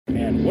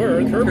And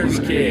we're Kerber's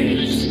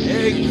Kids.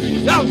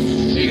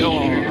 Excelsior!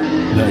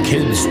 The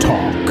Kids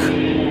Talk,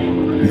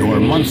 your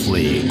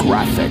monthly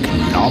graphic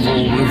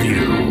novel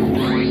review.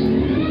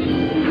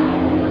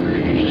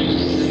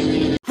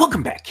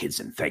 Welcome back,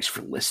 kids, and thanks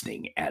for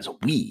listening as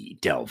we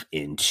delve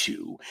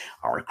into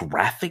our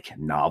graphic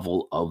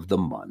novel of the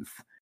month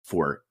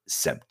for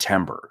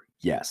September.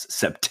 Yes,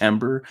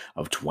 September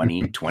of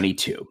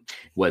 2022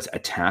 was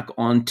Attack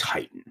on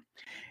Titan.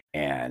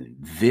 And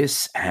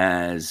this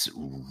has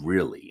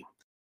really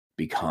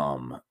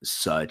become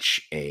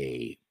such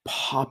a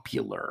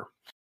popular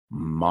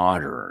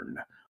modern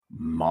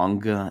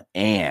manga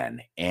and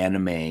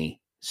anime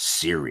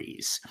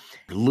series.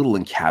 A little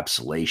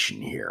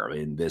encapsulation here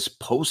in this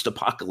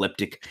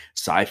post-apocalyptic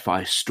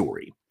sci-fi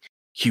story.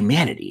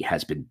 Humanity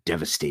has been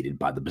devastated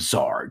by the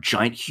bizarre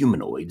giant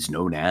humanoids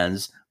known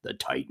as the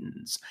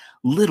Titans.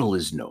 Little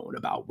is known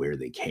about where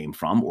they came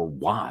from or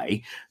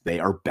why they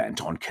are bent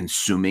on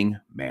consuming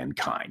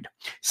mankind.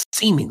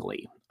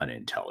 Seemingly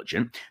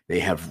unintelligent, they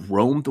have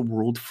roamed the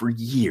world for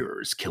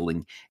years,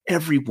 killing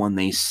everyone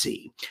they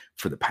see.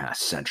 For the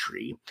past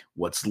century,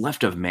 what's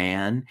left of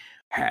man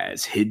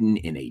has hidden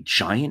in a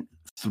giant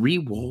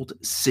three-walled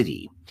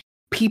city.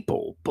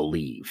 People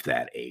believe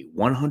that a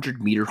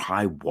 100-meter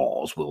high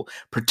walls will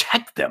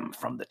protect them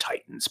from the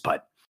Titans,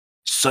 but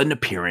sudden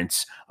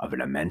appearance of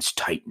an immense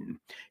Titan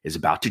is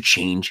about to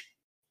change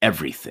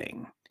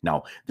everything.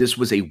 Now, this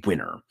was a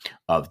winner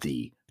of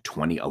the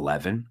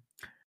 2011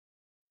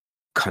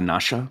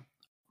 Kanasha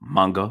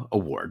Manga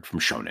Award from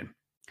Shonen,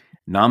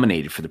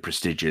 nominated for the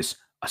prestigious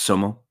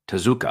Osamu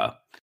Tezuka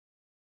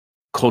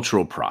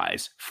Cultural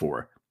Prize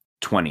for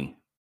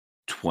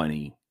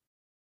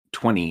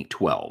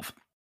 2012.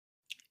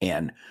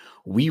 And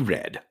we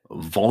read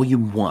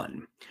Volume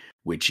 1,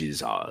 which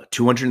is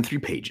 203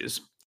 pages,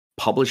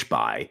 published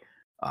by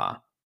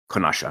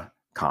Konasha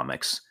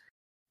Comics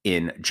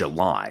in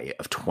July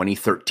of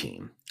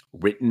 2013,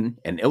 written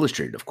and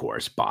illustrated, of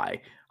course,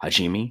 by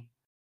Hajime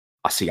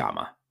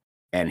Asayama.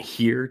 And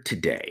here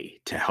today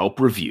to help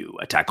review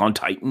Attack on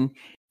Titan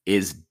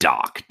is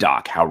Doc.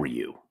 Doc, how are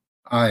you?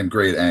 I'm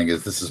great,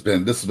 Angus. This has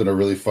been a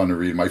really fun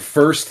read. My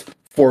first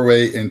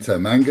foray into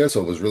manga,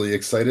 so I was really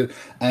excited.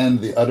 And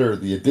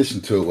the addition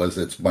to it was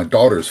it's my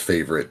daughter's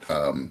favorite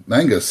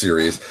manga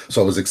series,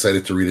 so I was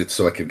excited to read it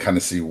so I can kind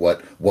of see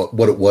what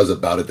it was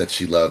about it that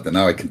she loved. And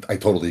now I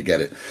totally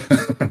get it.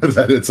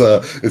 That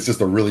it's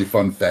just a really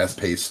fun,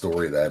 fast-paced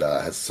story that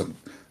has some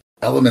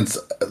elements,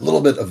 a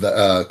little bit of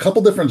a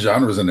couple different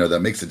genres in there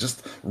that makes it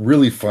just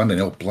really fun, and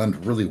it'll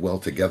blend really well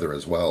together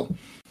as well.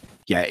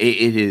 Yeah,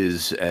 it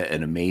is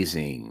an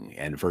amazing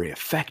and very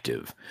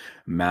effective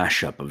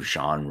mashup of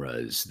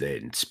genres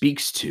that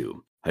speaks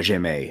to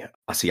Hajime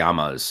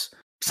Asayama's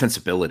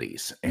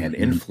sensibilities and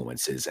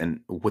influences.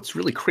 And what's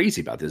really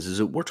crazy about this is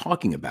that we're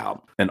talking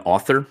about an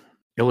author,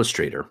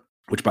 illustrator,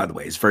 which, by the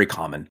way, is very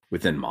common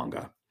within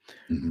manga,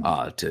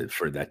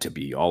 for that to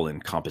be all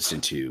encompassed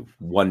into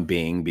one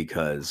being,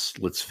 because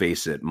let's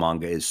face it,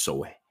 manga is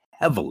so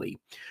heavily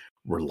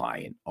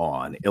reliant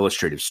on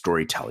illustrative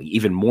storytelling,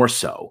 even more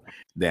so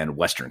than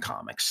Western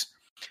comics.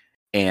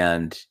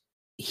 And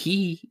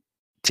he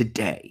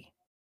today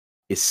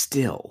is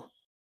still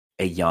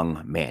a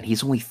young man.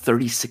 He's only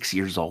 36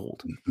 years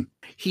old.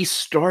 He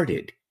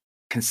started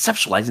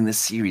conceptualizing this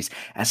series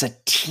as a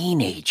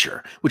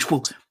teenager, which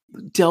we'll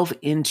delve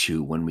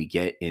into when we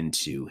get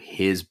into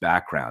his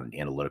background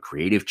in a little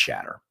creative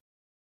chatter.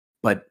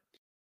 But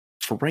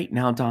for right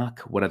now, Doc,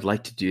 what I'd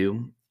like to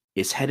do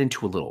is head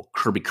into a little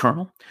Kirby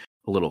Kernel,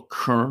 a little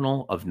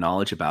kernel of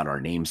knowledge about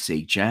our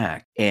namesake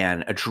Jack,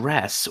 and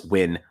address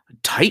when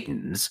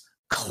Titans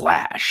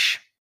clash.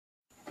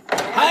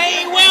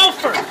 Hey,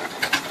 Wilford!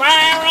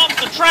 Fire up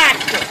the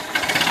tractor!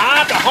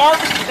 Time to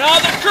harvest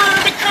another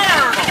Kirby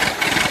Kernel!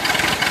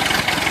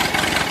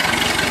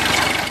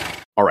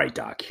 All right,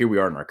 Doc, here we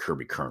are in our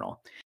Kirby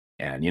Kernel.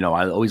 And,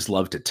 I always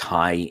love to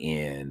tie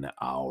in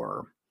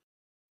our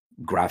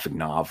graphic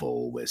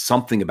novel with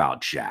something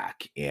about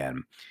Jack.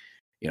 And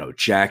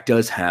Jack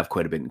does have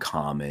quite a bit in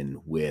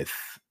common with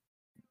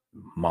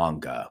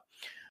manga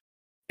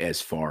as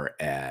far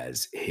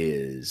as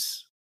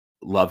his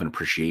love and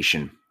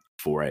appreciation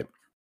for it.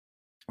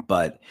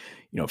 But,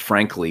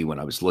 frankly, when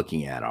I was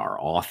looking at our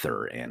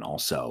author and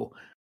also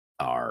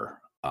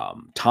our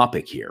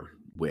topic here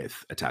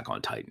with Attack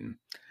on Titan,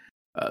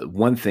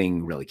 one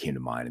thing really came to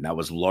mind, and that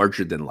was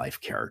larger than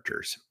life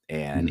characters.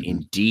 And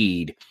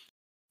indeed,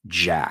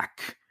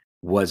 Jack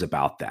was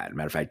about that.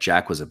 Matter of fact,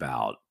 Jack was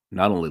about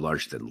not only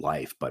larger than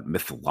life, but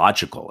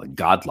mythological and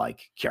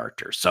godlike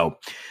characters. So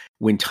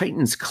when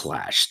Titans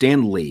clash,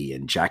 Stan Lee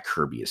and Jack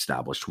Kirby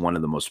established one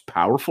of the most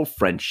powerful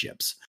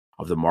friendships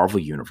of the Marvel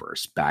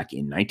Universe back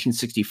in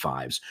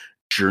 1965's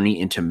Journey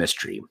into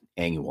Mystery,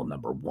 annual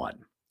number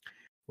 1,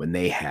 when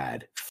they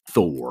had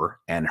Thor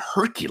and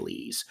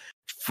Hercules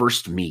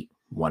first meet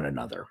one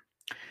another.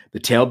 The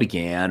tale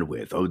began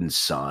with Odin's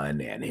son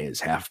and his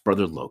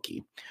half-brother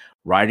Loki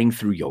riding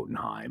through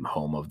Jotunheim,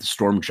 home of the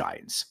Storm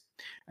Giants.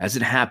 As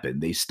it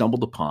happened, they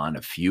stumbled upon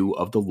a few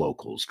of the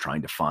locals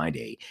trying to find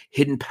a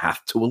hidden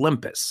path to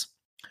Olympus.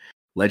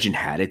 Legend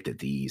had it that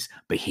these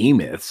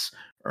behemoths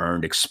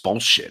earned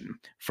expulsion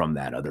from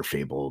that other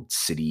fabled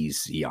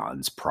cities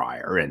eons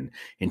prior and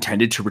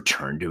intended to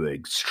return to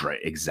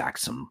exact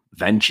some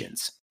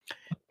vengeance.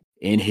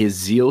 In his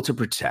zeal to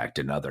protect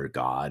another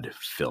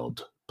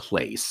god-filled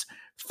place,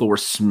 Thor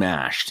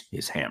smashed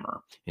his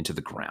hammer into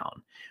the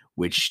ground,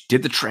 which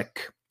did the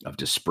trick of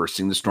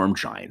dispersing the storm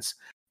giants,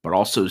 but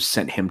also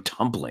sent him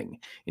tumbling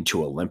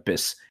into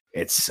Olympus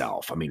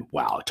itself. I mean,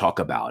 wow, talk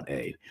about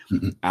a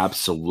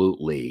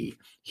absolutely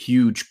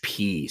huge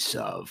piece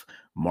of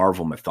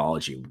Marvel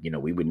mythology. You know,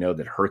 we would know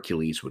that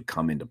Hercules would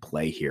come into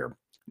play here,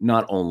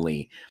 not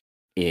only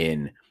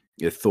in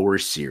the Thor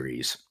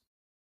series,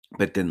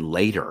 but then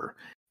later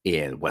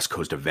in West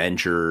Coast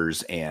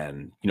Avengers.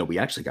 And, you know, we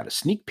actually got a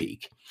sneak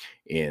peek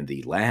in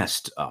the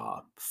last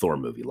Thor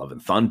movie, Love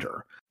and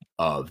Thunder,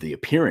 of the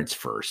appearance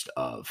first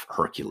of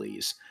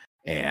Hercules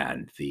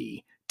and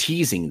the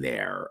teasing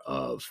there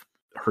of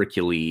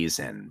Hercules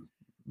and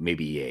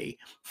maybe a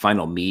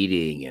final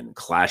meeting and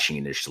clashing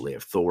initially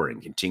of Thor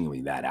and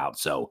continuing that out.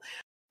 So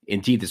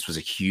indeed, this was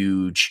a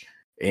huge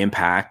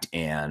impact.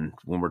 And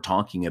when we're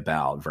talking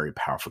about very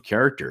powerful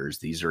characters,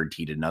 these are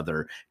indeed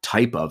another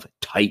type of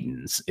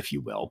titans, if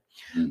you will,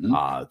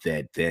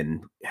 that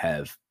then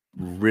have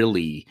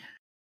really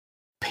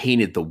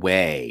painted the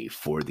way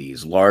for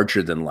these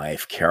larger than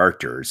life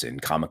characters in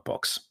comic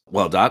books.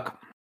 Well,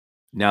 Doc,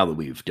 now that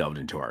we've delved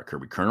into our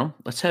Kirby Kernel,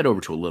 let's head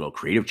over to a little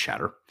creative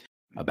chatter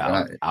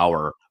about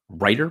our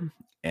writer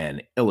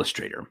and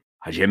illustrator,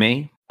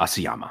 Hajime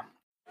Asayama.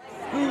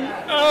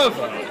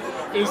 Whoever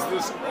is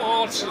this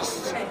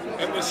artist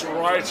and this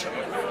writer,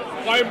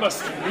 I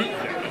must meet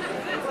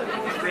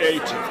them.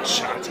 Creative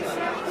chatter.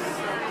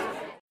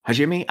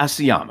 Hajime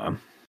Asayama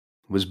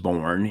was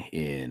born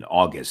in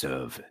August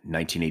of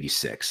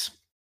 1986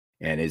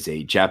 and is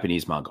a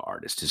Japanese manga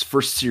artist. His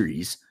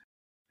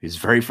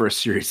very first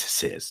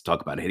series,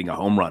 talk about hitting a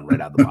home run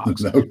right out of the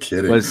box. No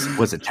kidding.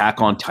 Was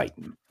Attack on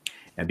Titan,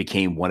 and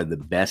became one of the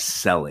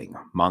best-selling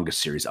manga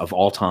series of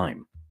all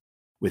time,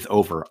 with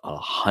over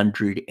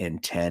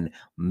 110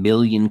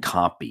 million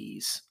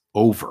copies,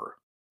 over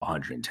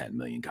 110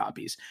 million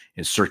copies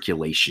in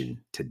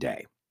circulation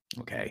today.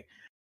 Okay.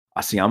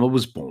 Asayama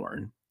was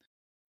born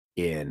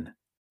in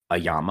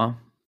Ayama,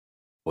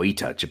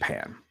 Oita,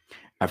 Japan.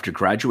 After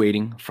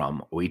graduating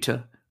from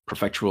Oita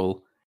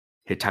Prefectural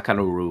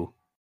Hitakanoru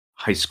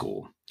High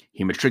School,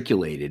 he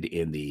matriculated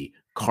in the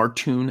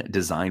cartoon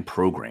design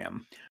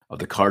program of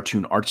the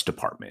Cartoon Arts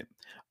Department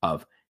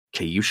of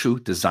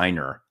Kyushu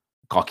Designer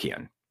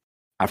Gakuen.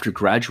 After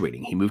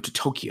graduating, he moved to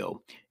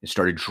Tokyo and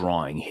started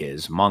drawing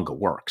his manga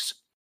works.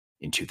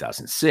 In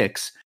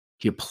 2006,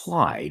 he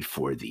applied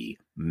for the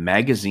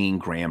Magazine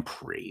Grand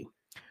Prix,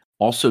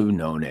 also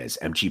known as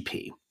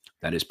MGP,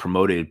 that is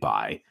promoted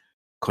by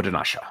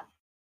Kodansha.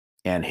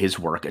 And his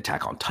work,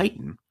 Attack on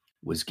Titan,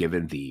 was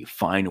given the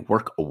Fine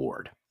Work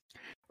Award.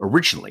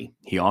 Originally,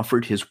 he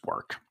offered his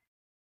work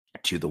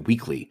to the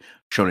weekly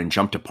Shonen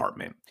Jump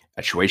department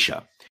at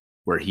Shueisha,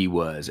 where he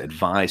was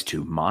advised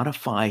to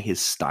modify his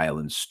style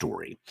and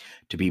story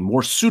to be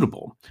more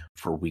suitable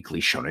for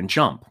Weekly Shonen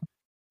Jump.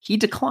 He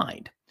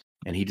declined,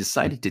 and he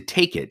decided to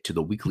take it to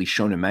the Weekly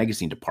Shonen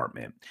Magazine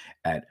department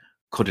at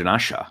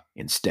Kodansha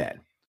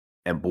instead.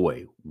 And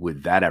boy,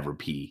 would that ever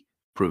be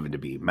proven to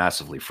be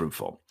massively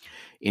fruitful.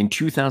 In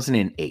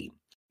 2008,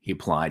 he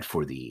applied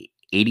for the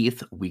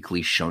 80th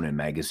Weekly Shonen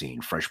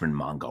Magazine Freshman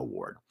Manga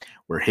Award,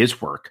 where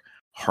his work,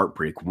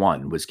 Heartbreak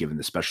 1, was given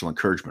the Special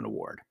Encouragement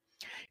Award.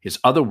 His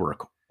other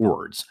work,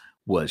 Words,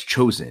 was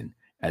chosen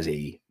as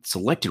a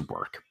selected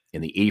work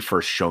in the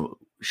 81st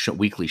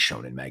Weekly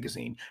Shonen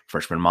Magazine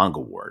Freshman Manga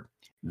Award.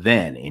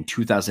 Then, in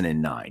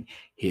 2009,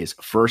 his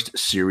first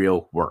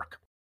serial work,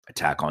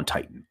 Attack on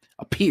Titan,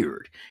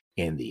 appeared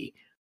in the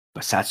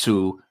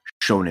Basatsu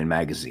Shonen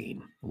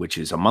Magazine, which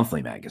is a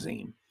monthly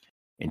magazine.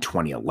 In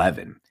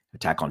 2011,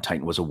 Attack on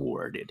Titan was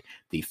awarded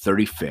the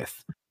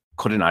 35th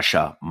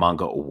Kodansha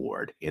Manga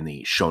Award in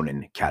the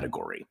Shonen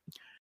category.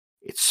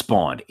 It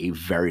spawned a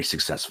very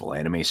successful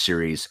anime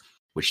series,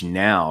 which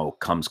now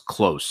comes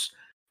close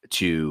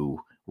to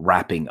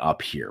wrapping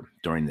up here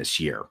during this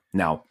year.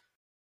 Now,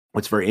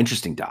 what's very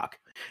interesting, Doc,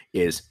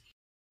 is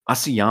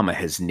Asayama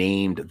has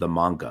named the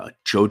manga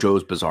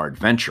JoJo's Bizarre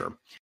Adventure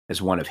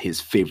as one of his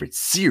favorite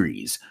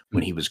series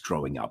when he was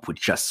growing up,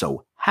 which just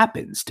so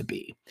happens to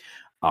be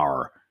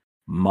our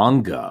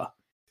manga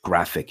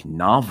graphic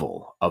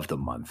novel of the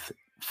month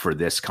for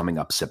this coming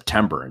up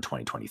September in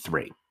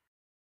 2023.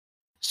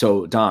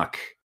 So, Doc,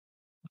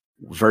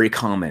 very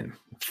common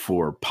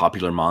for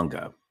popular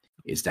manga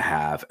is to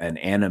have an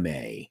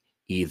anime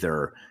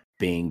either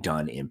being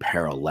done in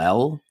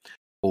parallel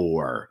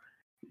or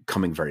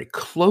coming very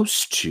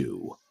close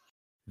to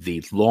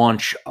the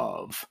launch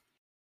of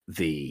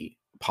the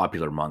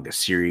popular manga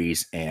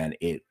series. And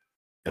it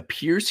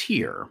appears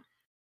here,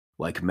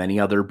 like many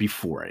other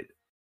before it,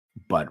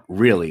 but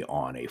really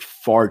on a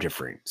far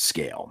different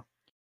scale.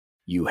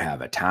 You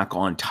have Attack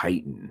on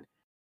Titan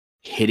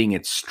hitting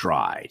its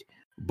stride,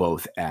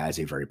 both as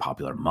a very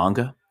popular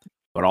manga,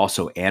 but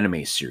also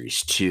anime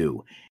series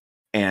too.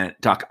 And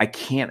Doc, I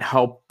can't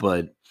help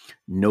but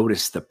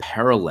notice the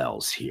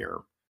parallels here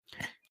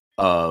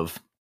of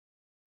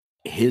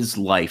his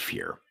life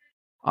here,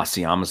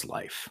 Asayama's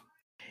life,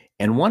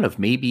 and one of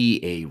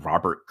maybe a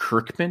Robert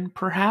Kirkman,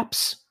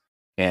 perhaps,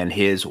 and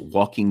his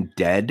Walking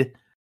Dead,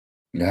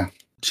 Yeah.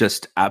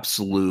 just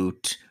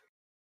absolute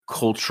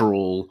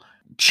cultural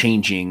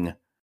changing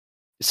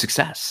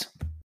success.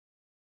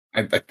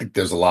 I think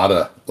there's a lot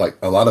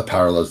of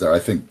parallels there. I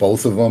think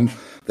both of them,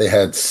 they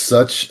had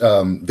such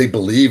they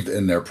believed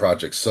in their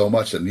project so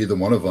much that neither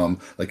one of them,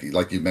 like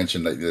you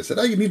mentioned, they said,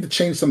 "Oh, you need to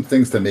change some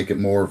things to make it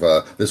more of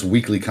a this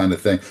weekly kind of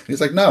thing." And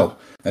he's like, "No,"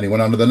 and he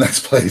went on to the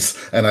next place.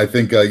 And I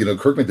think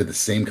Kirkman did the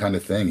same kind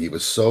of thing. He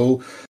was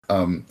so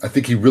I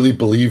think he really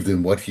believed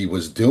in what he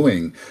was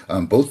doing.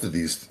 Both of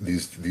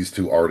these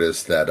two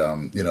artists that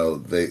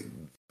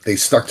they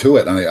stuck to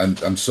it,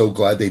 and I'm so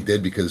glad they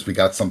did, because we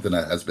got something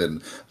that has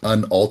been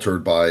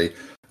unaltered by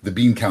the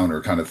bean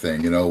counter kind of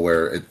thing,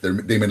 where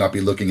they may not be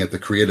looking at the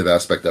creative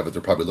aspect of it.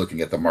 They're probably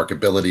looking at the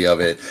marketability of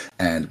it,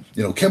 and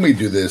can we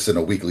do this in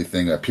a weekly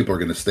thing that people are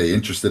going to stay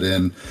interested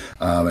in?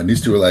 And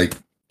these two are like,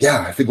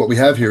 yeah, I think what we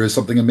have here is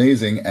something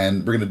amazing, and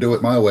we're going to do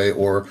it my way,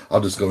 or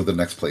I'll just go to the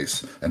next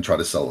place and try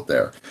to sell it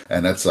there.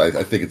 And that's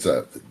I think it's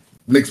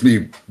makes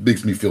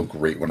me feel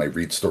great when I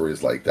read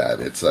stories like that.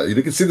 It's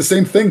you can see the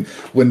same thing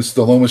when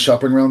Stallone was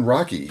shopping around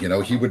Rocky.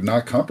 He would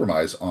not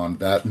compromise on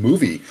that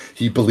movie.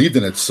 He believed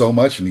in it so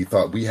much, and he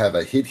thought, we have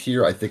a hit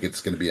here. I think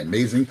it's going to be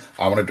amazing.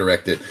 I want to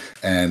direct it.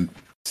 And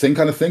same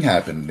kind of thing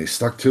happened. They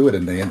stuck to it,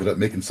 and they ended up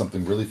making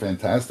something really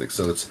fantastic.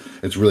 So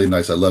it's really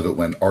nice. I love it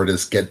when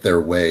artists get their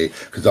way,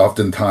 because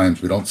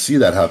oftentimes we don't see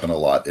that happen a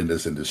lot in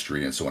this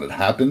industry. And so when it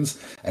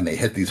happens and they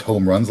hit these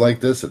home runs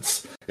like this,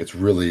 it's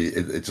really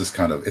it's just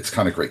kind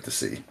of great to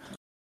see.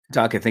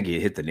 Doc, I think you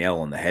hit the nail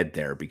on the head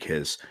there,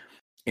 because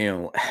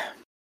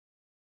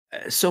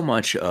so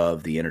much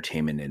of the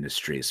entertainment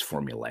industry is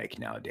formulaic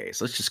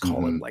nowadays. Let's just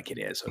call it like it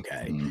is,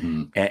 okay?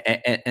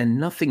 Mm-hmm. And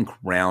nothing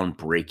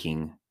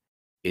groundbreaking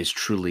is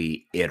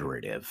truly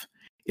iterative.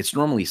 It's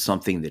normally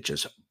something that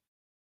just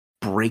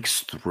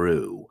breaks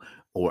through,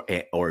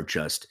 or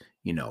just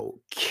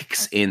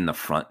kicks in the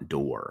front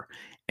door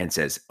and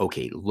says,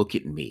 okay, look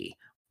at me,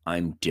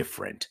 I'm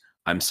different,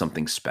 I'm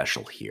something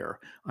special here,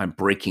 I'm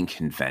breaking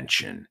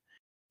convention.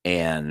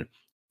 And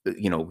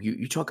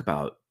you talk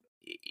about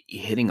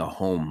hitting a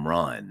home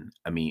run.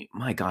 I mean,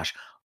 my gosh,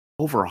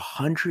 over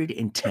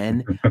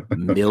 110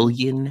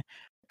 million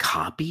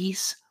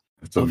copies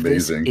It's of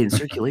this amazing. in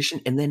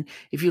circulation. And then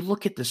if you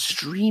look at the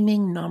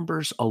streaming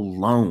numbers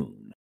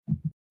alone,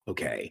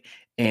 okay,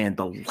 and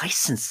the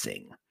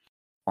licensing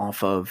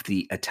off of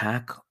the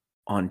Attack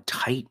on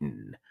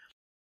Titan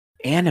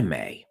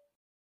anime,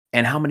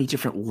 and how many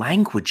different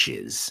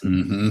languages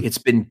Mm-hmm. it's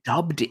been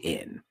dubbed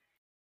in,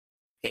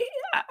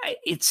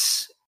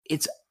 it's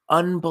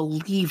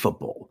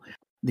unbelievable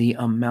the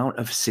amount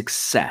of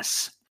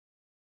success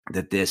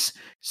that this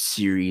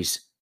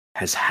series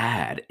has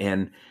had.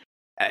 And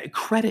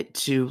credit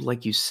to,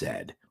 like you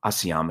said,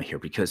 Asayama here,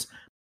 because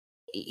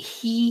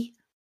he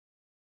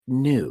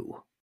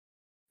knew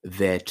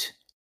that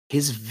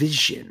his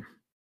vision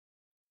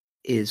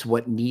is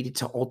what needed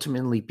to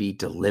ultimately be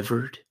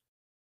delivered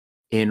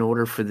in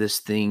order for this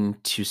thing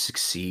to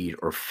succeed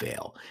or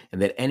fail, and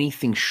that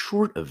anything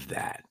short of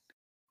that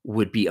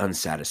would be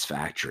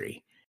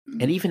unsatisfactory.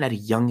 And even at a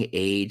young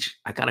age,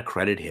 I got to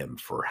credit him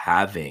for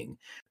having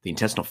the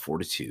intestinal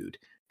fortitude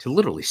to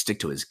literally stick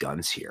to his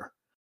guns here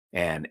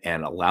and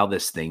allow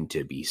this thing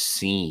to be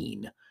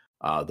seen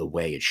the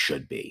way it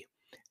should be.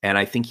 And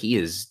I think he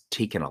has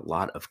taken a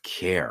lot of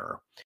care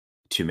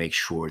to make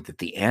sure that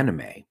the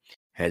anime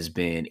has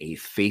been a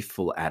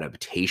faithful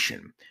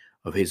adaptation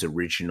of his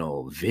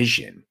original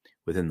vision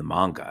within the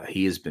manga.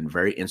 He has been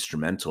very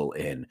instrumental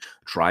in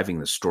driving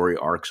the story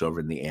arcs over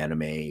in the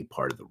anime,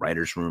 part of the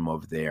writer's room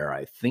over there.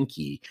 I think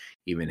he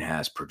even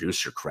has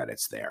producer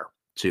credits there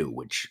too,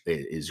 which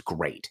is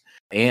great.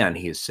 And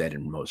he has said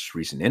in most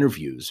recent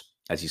interviews,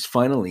 as he's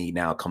finally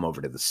now come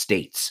over to the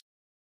States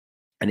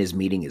and is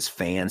meeting his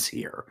fans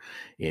here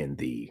in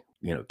the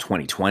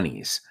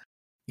 2020s,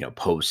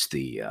 post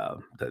the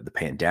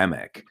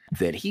pandemic,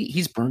 that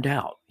he's burned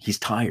out. He's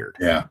tired.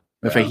 Yeah.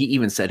 In fact, he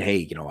even said,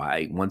 "Hey,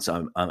 I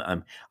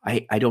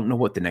don't know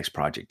what the next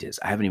project is.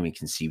 I haven't even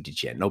conceived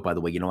it yet. No, by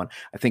the way, you know what?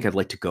 I think I'd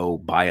like to go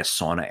buy a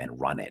sauna and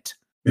run it.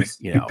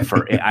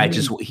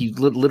 He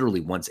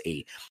literally wants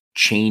a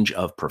change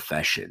of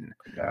profession,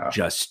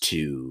 just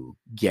to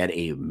get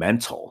a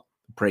mental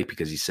break,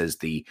 because he says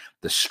the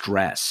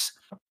stress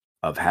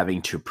of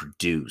having to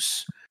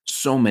produce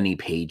so many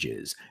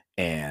pages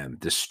and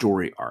the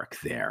story arc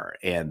there,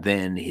 and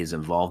then his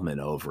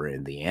involvement over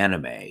in the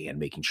anime and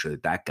making sure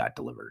that got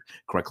delivered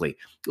correctly,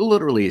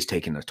 literally has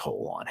taken a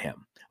toll on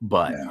him.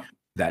 But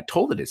that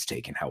toll that it's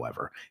taken,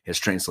 however, has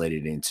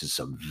translated into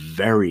some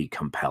very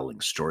compelling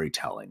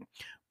storytelling,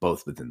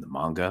 both within the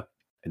manga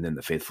and then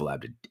the faithful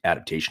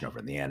adaptation over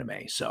in the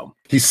anime. So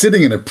he's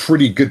sitting in a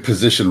pretty good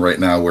position right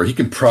now where he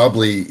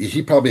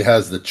probably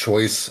has the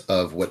choice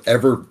of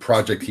whatever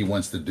project he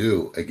wants to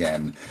do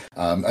again.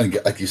 And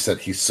like you said,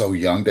 he's so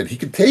young that he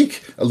could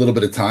take a little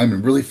bit of time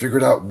and really figure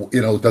it out.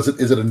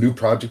 Is it a new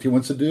project he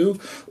wants to do?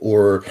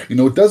 Or,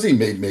 does he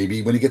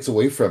maybe when he gets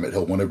away from it,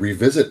 he'll want to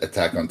revisit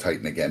Attack on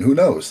Titan again? Who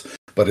knows?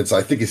 But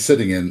I think he's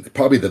sitting in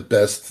probably the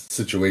best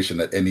situation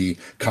that any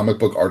comic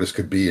book artist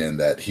could be in,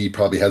 that he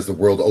probably has the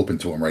world open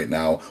to him right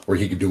now where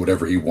he can do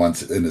whatever he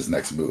wants in his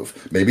next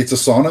move. Maybe it's a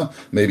sauna,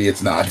 maybe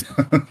it's not.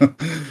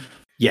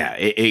 Yeah,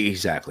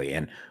 exactly.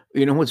 And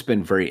what's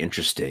been very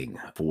interesting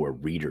for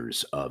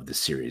readers of the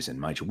series, and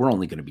mind you, we're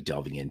only going to be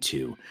delving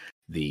into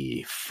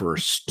the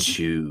first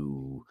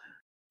two.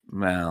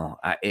 Well,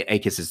 I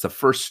guess it's the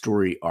first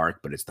story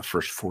arc, but it's the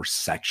first 4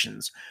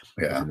 sections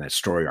from that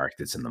story arc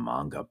that's in the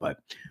manga. But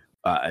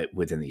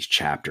within these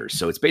chapters.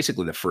 So it's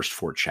basically the first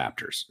 4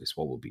 chapters is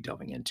what we'll be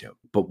delving into.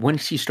 But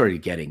once he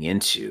started getting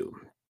into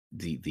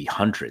the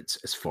hundreds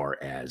as far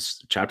as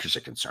chapters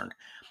are concerned,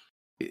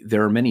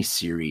 there are many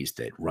series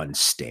that run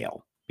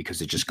stale because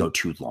they just go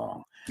too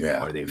long.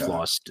 Yeah. Or they've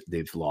lost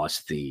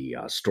the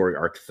story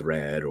arc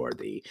thread, or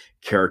the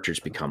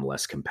characters become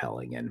less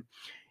compelling. And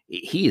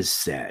he has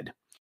said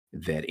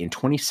that in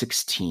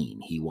 2016,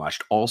 he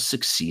watched all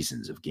 6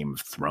 seasons of Game of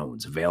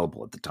Thrones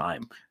available at the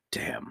time to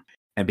him,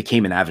 and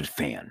became an avid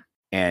fan.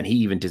 And he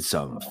even did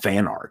some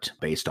fan art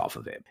based off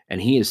of it.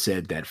 And he has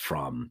said that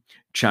from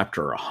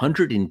chapter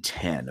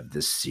 110 of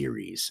this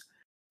series,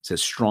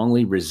 says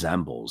strongly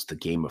resembles the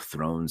Game of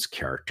Thrones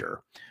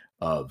character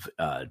of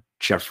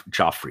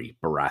Joffrey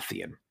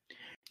Baratheon.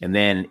 And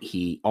then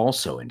he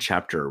also, in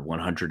chapter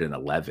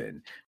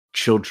 111,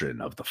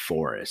 Children of the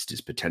Forest,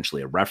 is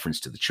potentially a reference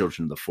to the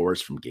Children of the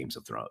Forest from Game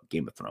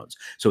of Thrones.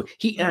 So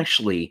he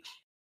actually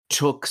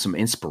took some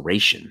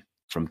inspiration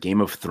from Game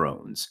of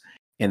Thrones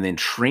and then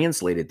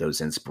translated those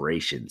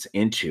inspirations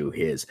into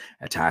his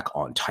Attack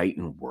on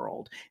Titan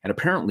world. And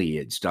apparently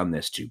it's done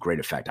this to great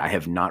effect. I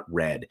have not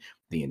read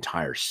the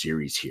entire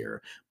series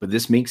here, but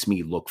this makes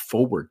me look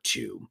forward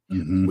to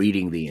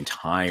reading the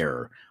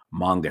entire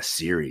manga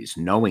series,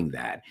 knowing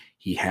that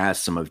he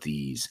has some of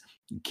these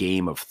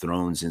Game of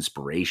Thrones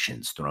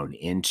inspirations thrown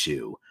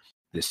into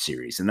this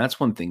series. And that's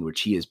one thing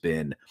which he has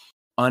been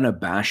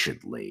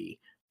unabashedly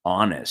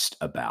honest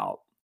about,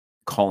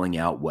 calling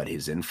out what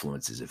his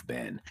influences have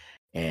been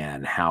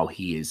and how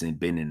he has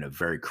been, in a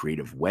very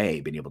creative way,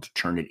 been able to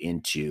turn it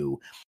into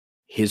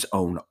his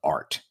own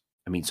art.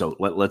 I mean, so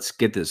let's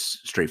get this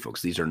straight,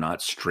 folks. These are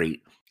not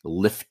straight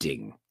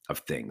lifting of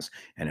things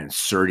and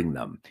inserting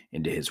them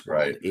into his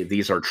world. Right.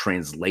 These are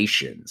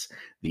translations.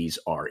 These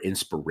are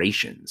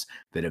inspirations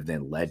that have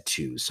then led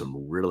to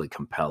some really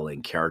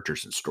compelling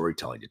characters and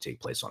storytelling to take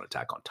place on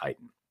Attack on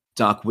Titan.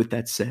 Doc, with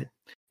that said,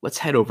 let's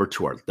head over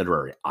to our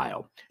literary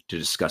aisle to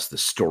discuss the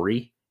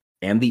story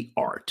and the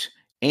art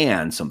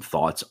and some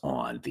thoughts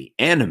on the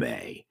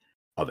anime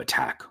of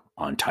Attack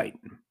on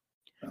Titan.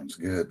 Sounds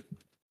good.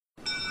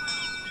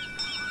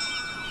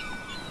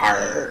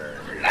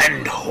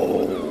 Orlando.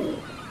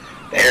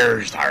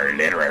 There's our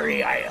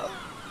literary aisle.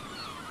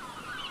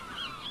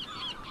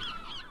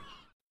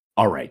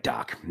 All right,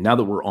 Doc, now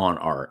that we're on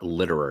our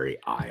literary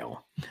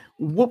aisle,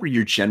 what were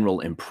your general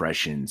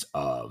impressions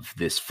of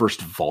this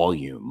first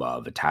volume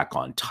of Attack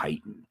on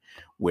Titan,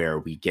 where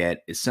we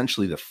get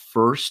essentially the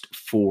first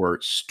 4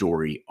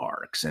 story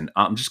arcs? And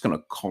I'm just going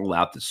to call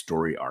out the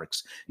story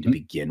arcs to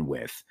begin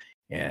with,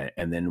 and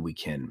then we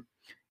can,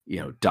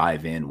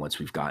 dive in once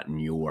we've gotten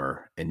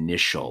your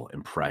initial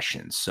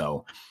impressions.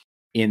 So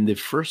in the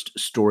first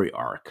story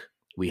arc,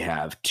 we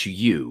have To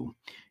You,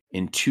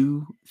 in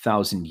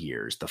 2,000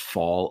 years, the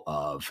fall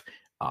of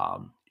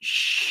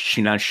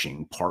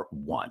Shinashing Part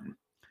 1.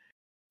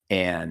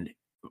 And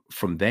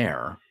from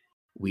there,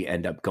 we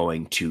end up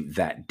going to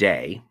That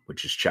Day,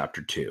 which is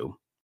chapter 2,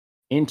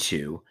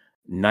 into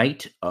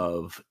Night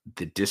of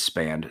the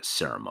Disband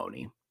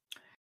Ceremony,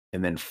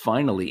 and then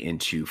finally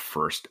into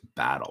First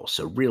Battle.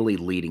 So really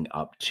leading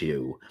up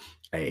to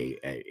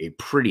a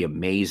pretty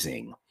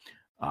amazing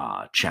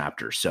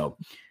chapter. So,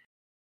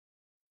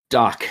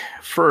 Doc,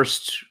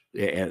 first,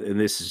 and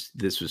this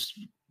was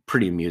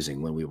pretty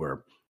amusing when we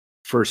were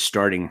first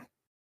starting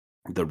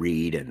the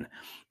read and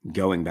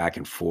going back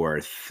and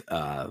forth.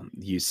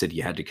 You said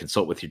you had to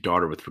consult with your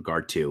daughter with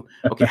regard to,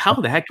 okay, how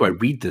the heck do I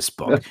read this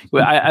book?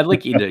 Well, I'd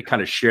like you to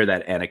kind of share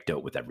that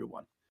anecdote with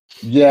everyone.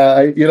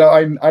 Yeah,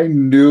 I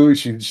knew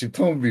she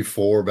told me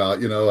before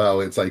about, how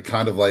it's like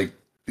kind of like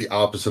the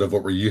opposite of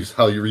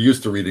how you were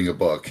used to reading a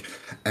book.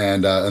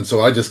 And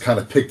so I just kind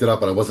of picked it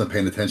up and I wasn't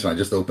paying attention. I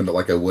just opened it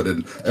like I would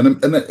in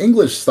an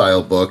English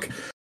style book.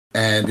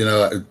 And,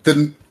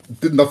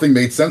 nothing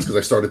made sense because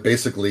I started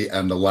basically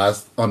on the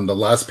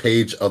last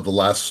page of the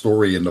last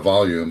story in the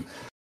volume.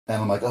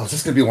 And I'm like, oh, is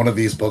this going to be one of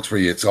these books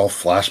where it's all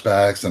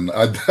flashbacks? And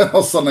all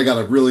of a sudden I got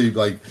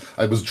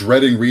I was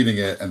dreading reading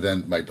it. And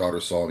then my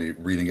daughter saw me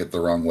reading it the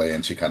wrong way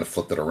and she kind of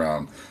flipped it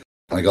around.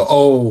 I go,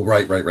 oh,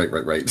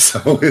 right.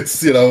 So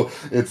it's,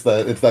 it's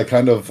that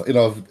kind of,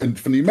 and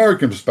from the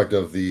American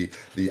perspective, the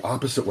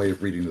opposite way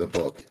of reading the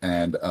book.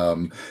 And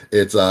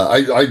it's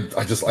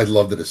I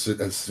loved it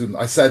as soon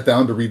I sat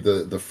down to read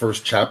the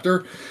first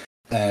chapter.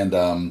 And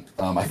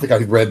I think I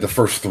read the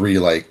first three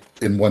like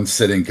in one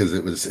sitting because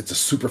it's a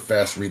super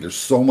fast read. There's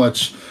so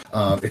much.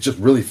 It's just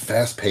really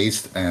fast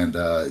paced and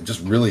just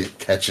really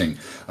catching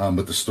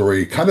with the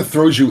story. Kind of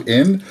throws you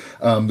in.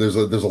 There's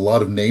a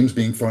lot of names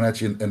being thrown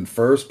at you in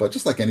first, but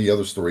just like any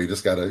other story, you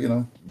just gotta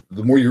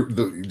the more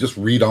you just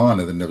read on,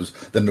 and then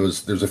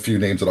there's a few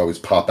names that always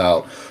pop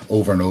out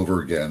over and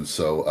over again.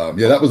 So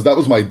that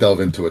was my delve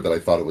into it. That I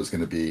thought it was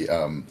going to be.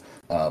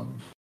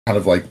 Kind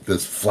of like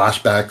this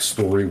flashback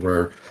story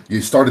where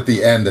you start at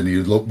the end and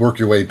you work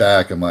your way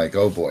back. I'm like,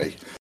 oh boy,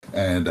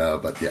 and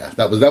but yeah,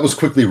 that was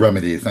quickly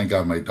remedied. Thank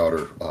God my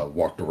daughter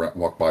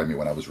walked by me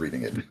when I was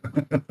reading it.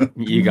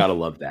 You gotta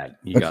love that.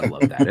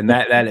 And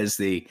that is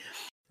the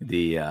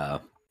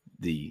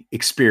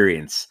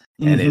experience.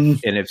 And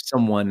if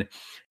someone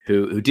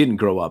who didn't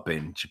grow up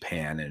in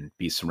Japan and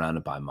be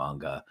surrounded by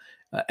manga.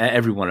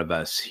 Every one of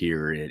us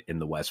here in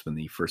the West, when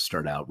they first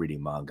start out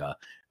reading manga,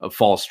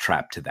 falls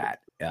trapped to that.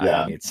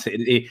 Yeah.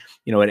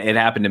 It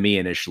happened to me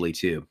initially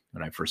too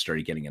when I first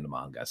started getting into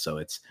manga. So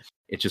it's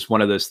just one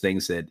of those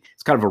things that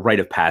it's kind of a rite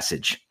of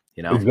passage.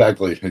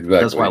 Exactly.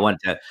 That's why I wanted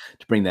to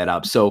bring that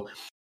up. So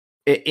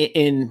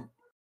in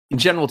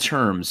general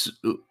terms,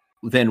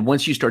 then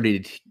once you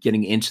started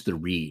getting into the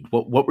read,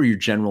 what were your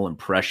general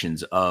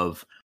impressions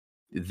of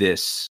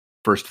this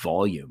first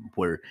volume?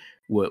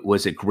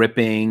 Was it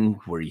gripping?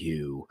 Were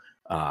you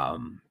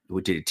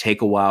did it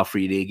take a while for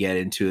you to get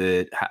into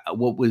it?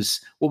 What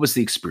was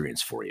the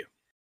experience for you?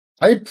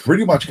 I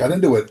pretty much got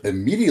into it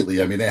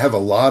immediately. I mean, they have a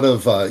lot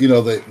of, you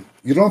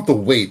don't have to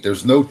wait.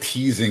 There's no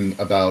teasing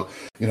about,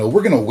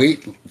 we're going to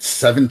wait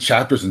 7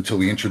 chapters until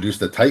we introduce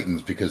the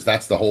Titans because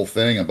that's the whole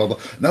thing. And blah, blah.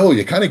 No,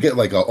 you kind of get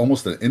like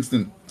almost an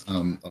instant,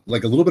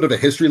 like a little bit of a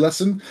history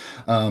lesson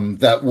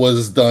that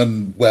was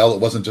done well. It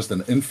wasn't just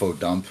an info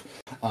dump.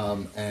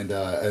 And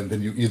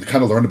then you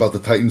kind of learn about the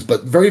Titans,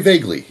 but very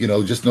vaguely,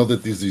 just know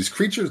that these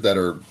creatures that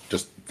are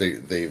just,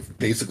 they've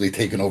basically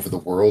taken over the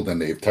world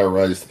and they've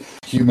terrorized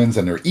humans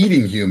and they're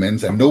eating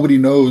humans and nobody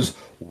knows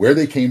where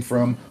they came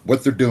from,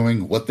 what they're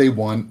doing, what they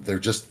want. They're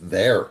just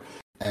there.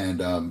 And,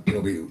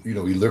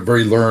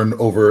 we learn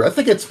over, I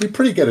think we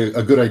pretty get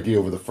a good idea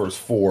over the first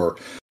 4.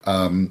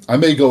 I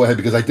may go ahead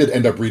because I did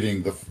end up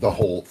reading the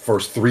whole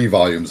first 3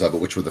 volumes of it,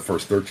 which were the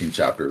first 13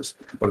 chapters.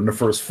 But in the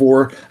first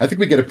 4, I think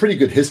we get a pretty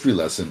good history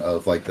lesson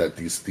of like that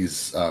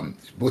these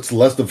what's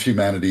left of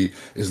humanity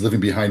is living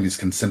behind these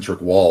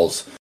concentric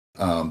walls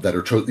that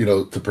are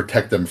to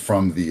protect them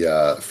from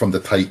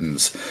the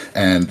Titans,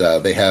 and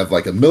they have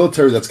like a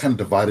military that's kind of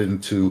divided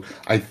into,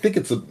 I think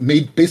it's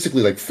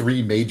basically like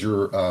 3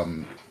 major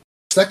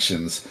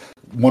sections.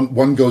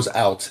 One goes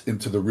out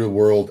into the real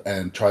world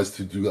and tries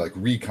to do like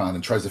recon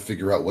and tries to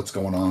figure out what's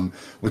going on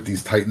with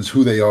these Titans,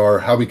 who they are,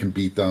 how we can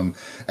beat them.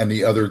 And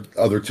the other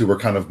 2 are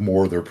kind of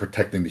more, they're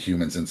protecting the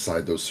humans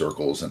inside those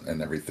circles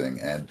and everything.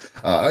 And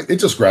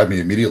it just grabbed me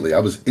immediately. I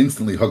was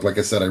instantly hooked. Like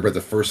I said, I read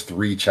the first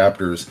 3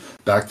 chapters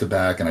back to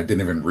back and I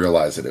didn't even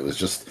realize it. It was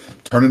just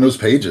turning those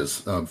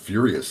pages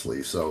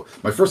furiously. So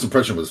my first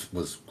impression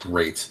was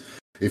great.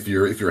 If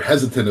you're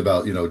hesitant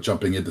about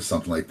jumping into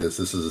something like this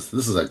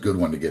is a good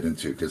one to get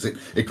into because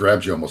it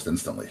grabs you almost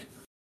instantly.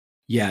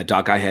 Yeah,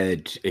 Doc, I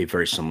had a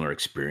very similar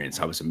experience.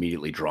 I was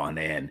immediately drawn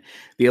in.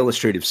 The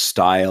illustrative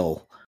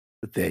style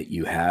that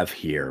you have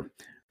here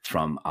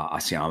from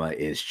Asayama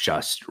is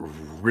just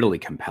really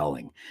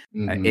compelling.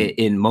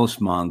 In most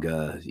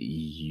manga,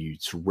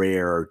 it's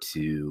rare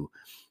to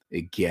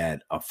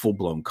get a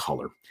full-blown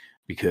color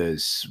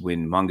because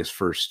when manga's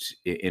first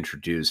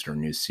introduced or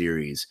new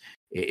series,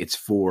 it's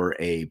for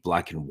a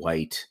black and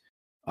white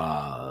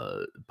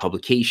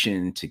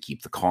publication to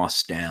keep the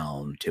costs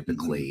down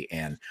typically.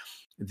 And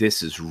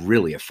this is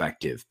really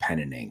effective pen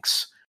and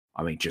inks.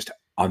 I mean, just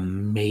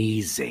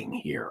amazing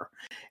here.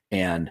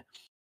 And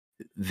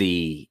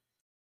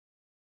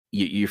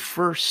you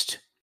first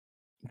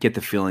get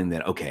the feeling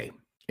that, okay,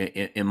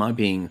 am I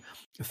being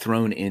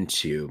thrown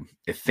into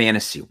a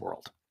fantasy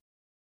world?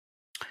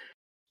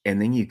 And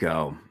then you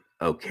go,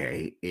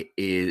 okay,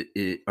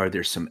 are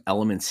there some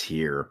elements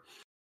here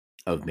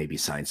of maybe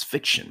science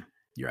fiction?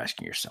 You're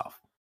asking yourself.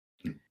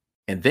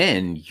 And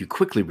then you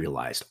quickly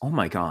realized, oh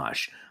my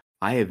gosh,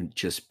 I have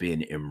just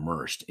been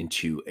immersed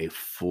into a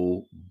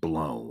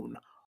full-blown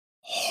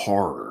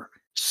horror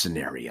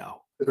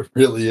scenario. It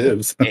really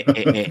is.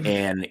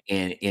 and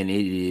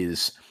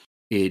it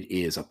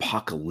is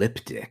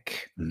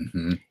apocalyptic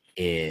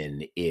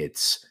in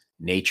its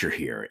nature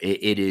here.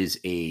 It is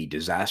a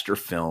disaster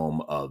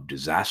film of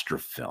disaster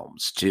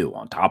films too,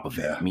 on top of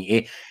it. I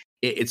mean,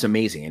 it's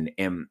amazing.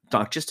 And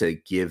Doc, just to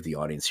give the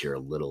audience here a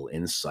little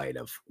insight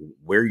of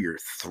where you're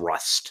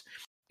thrust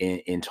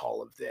into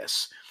all of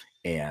this,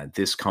 and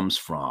this comes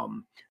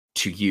from,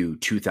 to you,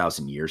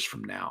 2,000 years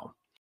from now,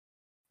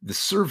 the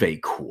Survey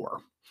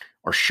Corps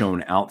are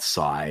shown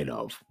outside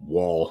of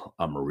Wall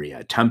Maria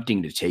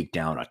attempting to take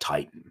down a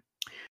Titan.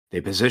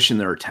 They position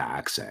their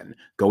attacks and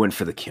go in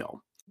for the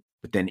kill.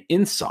 But then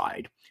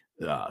inside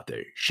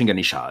the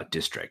Shinganisha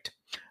district,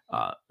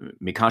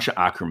 Mikasa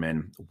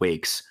Ackerman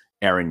wakes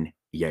Eren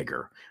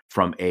Yeager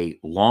from a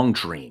long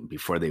dream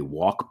before they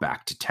walk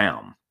back to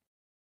town.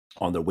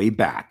 On their way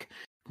back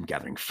from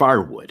gathering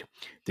firewood,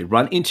 they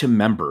run into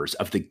members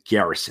of the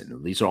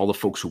garrison. These are all the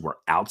folks who were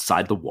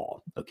outside the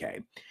wall, okay,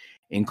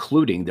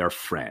 including their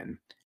friend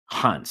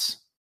Hans.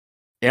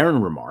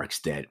 Eren remarks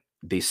that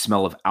they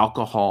smell of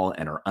alcohol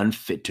and are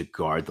unfit to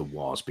guard the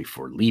walls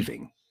before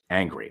leaving,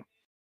 angry.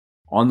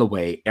 On the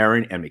way,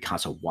 Eren and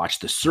Mikasa watch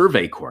the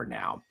Survey Corps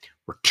now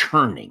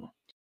returning,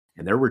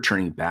 and they're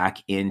returning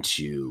back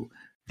into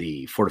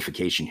the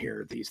fortification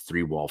here, these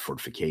three-wall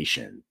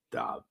fortification,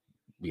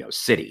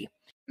 city,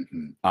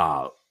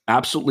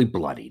 absolutely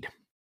bloodied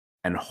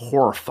and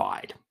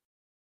horrified.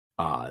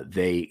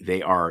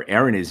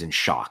 Eren is in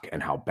shock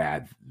and how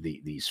bad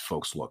these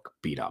folks look,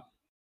 beat up.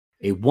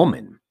 A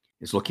woman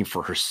is looking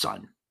for her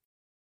son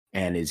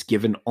and is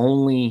given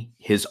only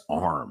his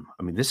arm.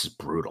 I mean, this is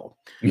brutal,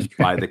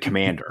 by the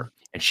commander.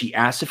 And she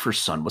asks if her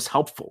son was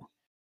helpful.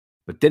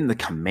 But then the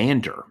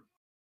commander,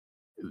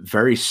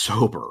 very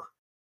sober,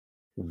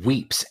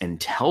 weeps and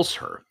tells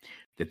her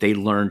that they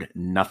learned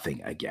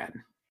nothing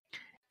again.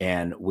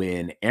 And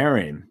when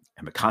Eren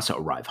and Mikasa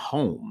arrive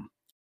home,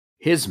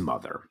 his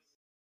mother,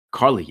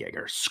 Carla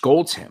Yeager,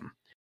 scolds him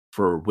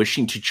for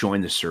wishing to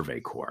join the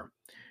Survey Corps.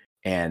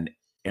 And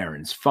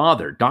Eren's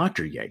father,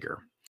 Dr. Yeager,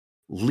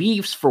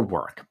 leaves for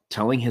work,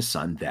 telling his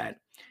son that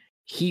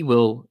he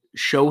will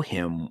show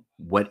him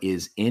what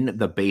is in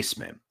the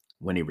basement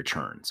when he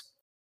returns.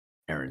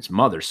 Eren's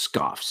mother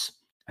scoffs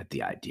at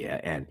the idea,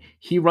 and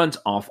he runs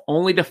off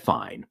only to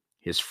find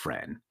his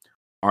friend,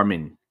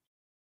 Armin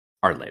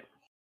Arlet,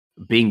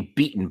 being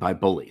beaten by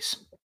bullies.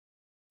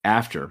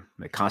 After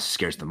Mikasa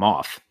scares them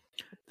off,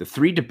 the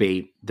three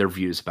debate their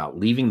views about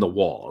leaving the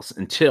walls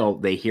until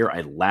they hear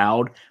a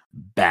loud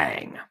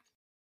bang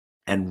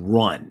and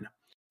run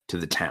to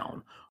the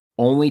town,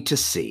 only to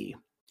see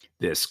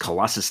this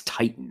Colossus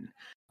Titan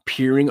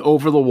peering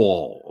over the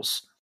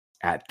walls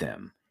at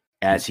them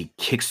as he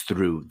kicks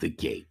through the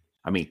gate.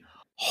 I mean,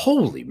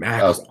 holy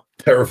mackerel.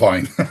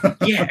 Terrifying.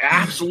 Yeah,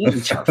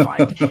 absolutely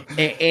terrifying.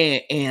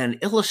 And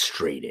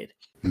illustrated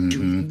to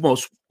the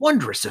most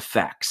wondrous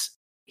effects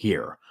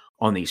here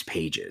on these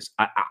pages.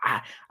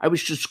 I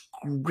was just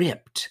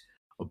gripped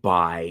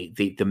by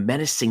the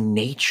menacing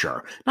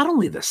nature, not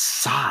only the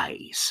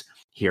size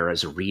here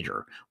as a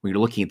reader. When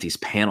you're looking at these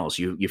panels,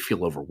 you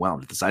feel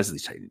overwhelmed at the size of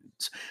these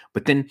Titans.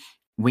 But then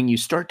when you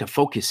start to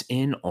focus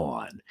in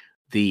on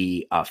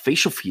the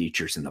facial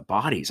features and the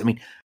bodies, I mean,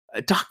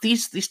 Doc,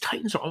 these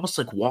Titans are almost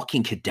like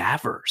walking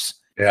cadavers.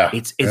 Yeah,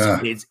 it's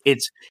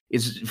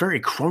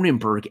very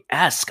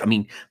Cronenberg-esque. I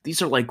mean,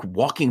 these are like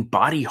walking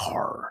body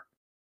horror.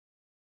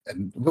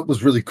 And what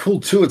was really cool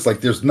too, it's like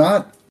there's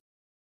not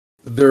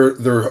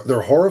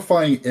they're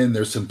horrifying in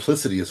their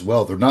simplicity as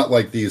well. They're not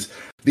like these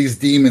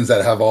demons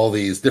that have all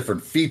these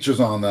different features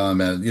on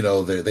them, and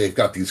they've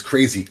got these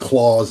crazy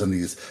claws and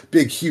these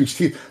big huge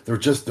teeth.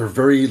 They're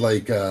very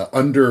like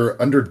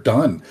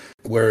underdone,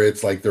 where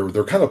it's like they're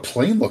kind of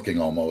plain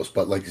looking almost,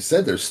 but like you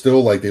said, they're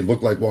still like they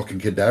look like walking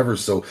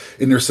cadavers. So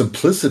in their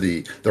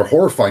simplicity, they're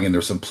horrifying in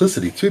their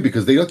simplicity too,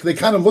 because they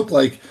kind of look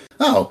like,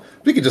 oh,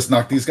 we could just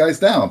knock these guys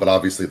down. But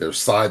obviously their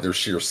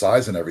sheer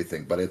size and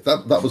everything. But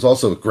that was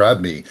also what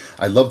grabbed me.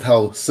 I loved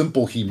how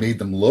simple he made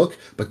them look,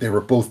 but they were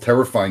both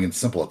terrifying and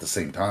simple at the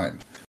same time.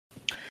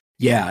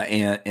 Yeah,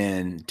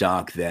 and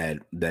Doc,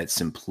 that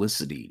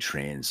simplicity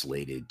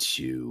translated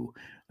to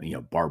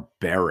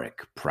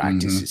barbaric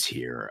practices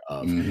here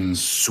of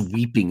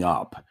sweeping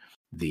up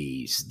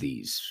these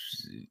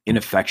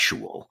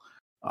ineffectual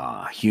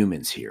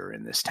humans here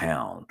in this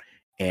town,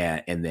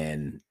 and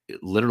then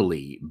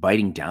literally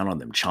biting down on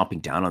them,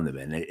 chomping down on them.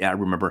 And I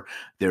remember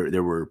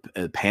there were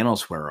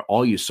panels where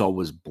all you saw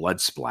was blood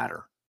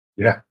splatter.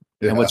 Yeah.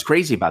 And what's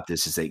crazy about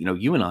this is that,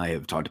 you and I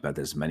have talked about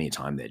this many a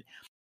time, that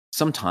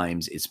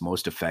sometimes it's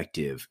most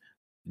effective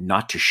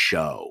not to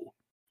show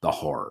the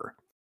horror,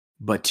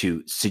 but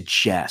to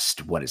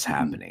suggest what is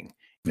happening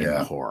in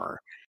the horror.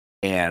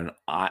 And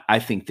I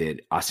think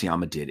that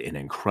Asayama did an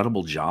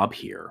incredible job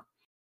here,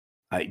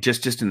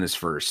 just in this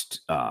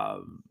first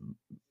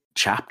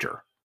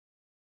chapter,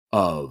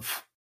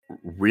 of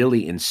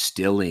really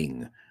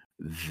instilling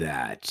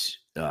that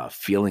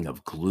feeling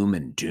of gloom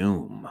and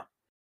doom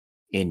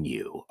in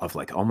you, of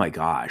like, oh my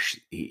gosh,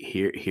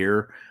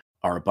 here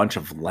are a bunch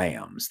of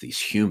lambs, these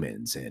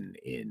humans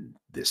in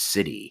this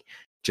city,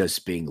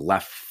 just being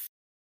left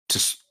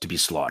to be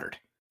slaughtered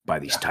by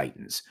these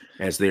Titans,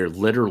 as they're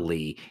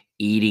literally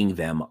eating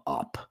them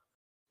up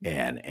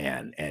and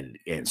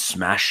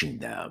smashing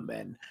them.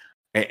 And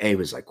it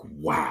was like,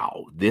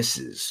 wow, this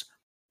is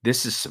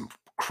some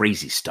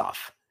crazy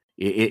stuff.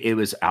 It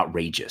was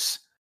outrageous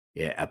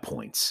at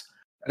points.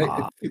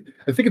 I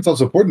think it's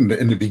also important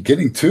in the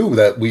beginning too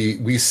that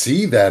we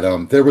see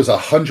that there was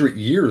 100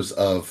 years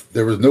of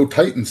there was no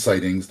Titan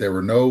sightings, there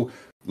were no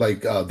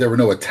there were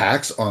no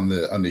attacks on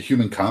the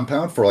human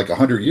compound for like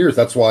 100 years.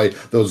 That's why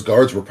those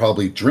guards were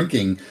probably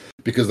drinking,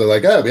 because they're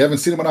like, we haven't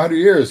seen them in 100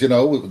 years. It's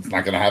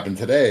not going to happen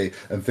today,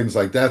 and things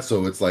like that.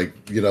 So it's like,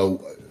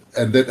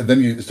 and then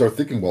you start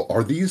thinking, well,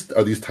 are these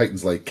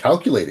Titans like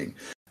calculating,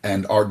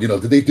 and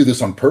did they do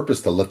this on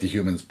purpose to let the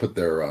humans put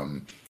their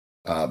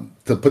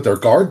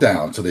guard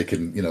down so they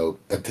can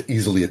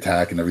easily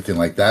attack and everything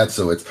like that.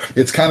 So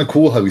it's kind of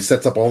cool how he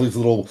sets up all these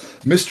little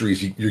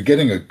mysteries. You're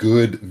getting a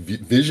good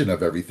vision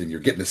of everything. You're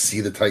getting to see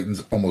the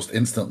Titans almost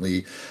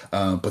instantly,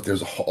 but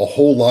there's a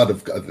whole lot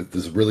of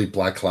this really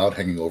black cloud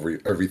hanging over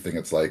everything.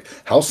 It's like,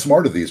 how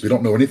smart are these? We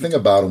don't know anything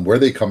about them, where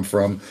they come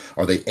from.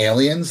 Are they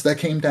aliens that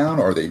came down?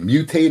 Are they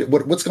mutated?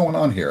 What's going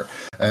on here,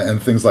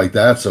 and things like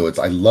that. So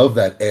I love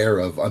that air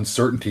of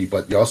uncertainty,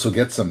 but you also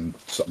get some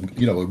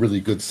a really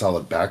good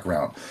solid background.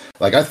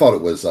 Like I thought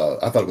it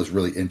was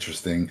really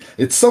interesting.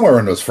 It's somewhere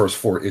in those first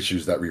 4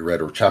 issues that we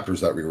read, or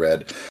chapters that we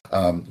read,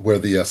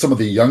 where some of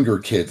the younger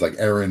kids, like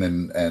Eren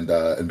and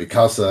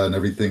Mikasa and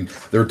everything,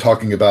 they're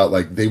talking about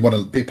like they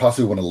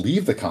possibly want to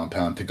leave the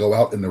compound to go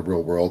out in the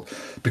real world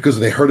because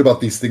they heard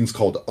about these things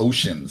called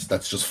oceans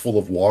that's just full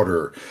of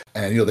water,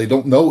 and they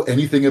don't know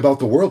anything about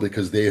the world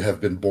because they have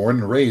been born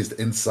and raised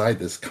inside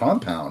this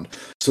compound,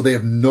 so they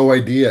have no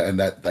idea. And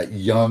that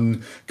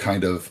young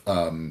kind of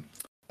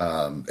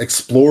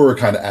explorer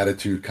kind of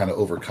attitude kind of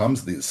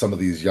overcomes some of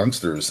these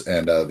youngsters,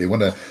 and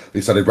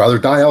they said, I'd rather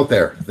die out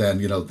there than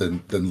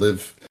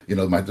live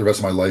the rest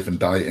of my life and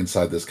die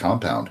inside this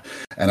compound.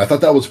 And I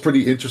thought that was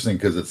pretty interesting,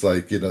 because it's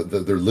like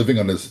they're living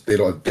on this, they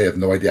have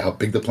no idea how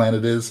big the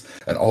planet is,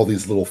 and all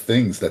these little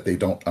things that they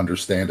don't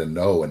understand and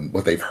know, and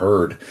what they've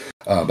heard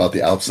about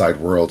the outside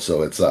world.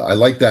 So it's I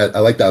like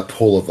that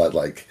pull of that,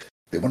 like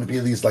they want to be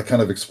these like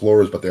kind of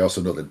explorers, but they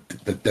also know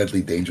the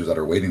deadly dangers that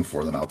are waiting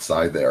for them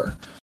outside there.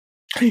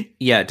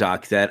 Yeah,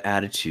 Doc, that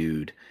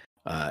attitude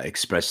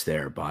expressed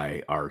there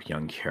by our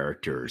young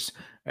characters,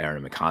 Eren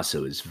and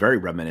Mikasa, is very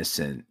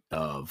reminiscent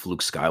of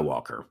Luke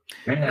Skywalker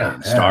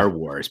in Star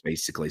Wars,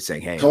 basically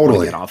saying, hey, totally. I want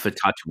to get off of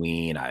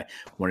Tatooine. I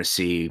want to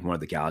see more of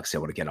the galaxy. I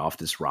want to get off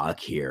this rock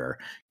here,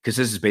 because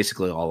this is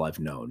basically all I've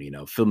known.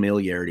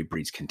 Familiarity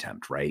breeds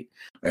contempt, right?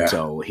 Yeah.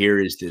 So here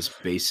is this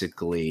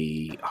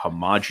basically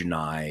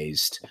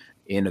homogenized,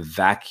 in a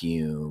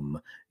vacuum,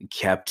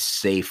 kept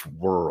safe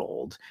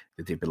world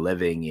that they've been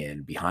living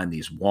in behind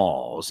these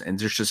walls. And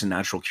there's just a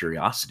natural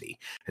curiosity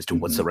as to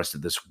what's the rest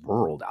of this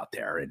world out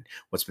there. And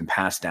what's been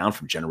passed down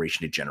from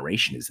generation to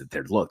generation is that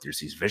there's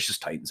these vicious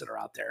Titans that are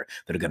out there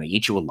that are going to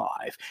eat you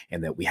alive,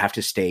 and that we have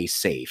to stay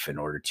safe in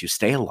order to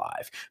stay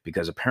alive,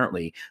 because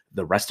apparently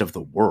the rest of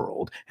the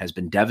world has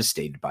been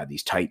devastated by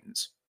these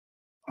Titans.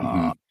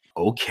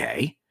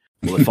 Okay.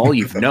 Well, if all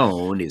you've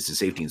known is the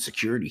safety and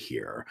security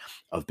here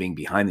of being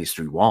behind these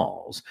 3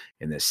 walls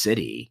in this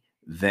city,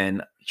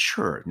 then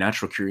sure,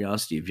 natural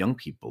curiosity of young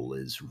people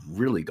is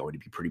really going to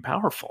be pretty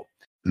powerful.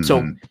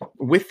 So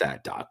with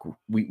that, Doc,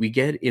 we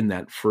get in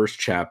that first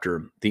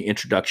chapter the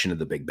introduction of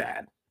the big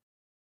bad,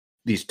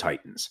 these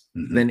Titans.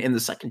 Then in the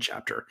second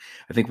chapter,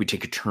 I think we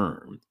take a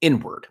turn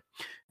inward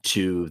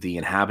to the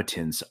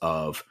inhabitants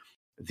of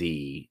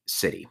the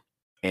city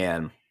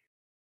and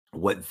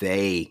what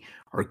they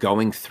are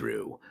going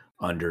through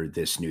under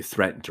this new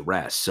threat and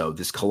duress. So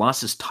this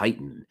Colossus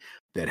Titan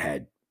that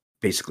had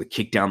basically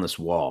kicked down this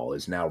wall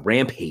is now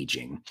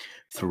rampaging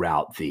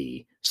throughout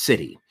the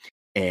city.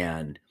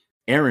 And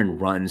Eren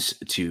runs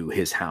to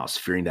his house,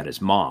 fearing that his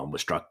mom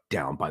was struck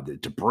down by the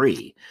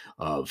debris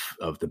of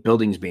the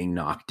buildings being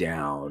knocked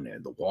down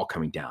and the wall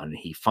coming down. And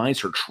he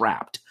finds her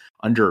trapped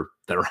under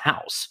their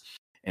house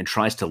and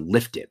tries to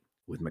lift it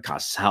with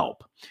Mikasa's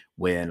help,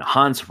 when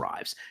Hans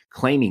arrives,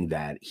 claiming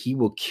that he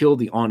will kill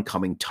the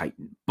oncoming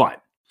Titan.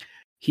 But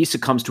he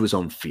succumbs to his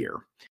own fear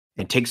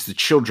and takes the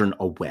children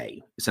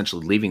away,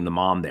 essentially leaving the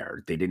mom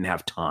there. They didn't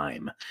have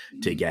time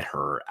to get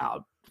her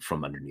out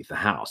from underneath the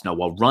house. Now,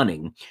 while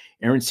running,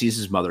 Eren sees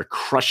his mother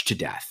crushed to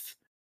death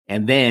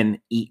and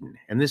then eaten.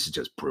 And this is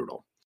just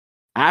brutal.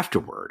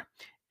 Afterward,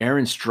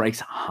 Eren strikes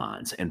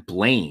Hans and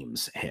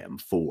blames him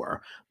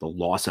for the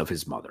loss of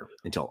his mother,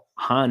 until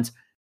Hans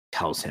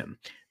tells him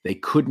they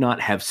could not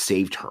have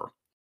saved her,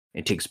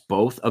 and takes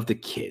both of the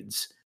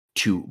kids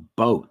to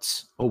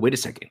boats. Oh, wait a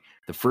second.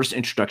 The first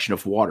introduction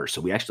of water.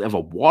 So we actually have a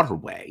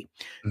waterway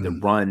that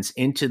runs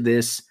into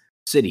this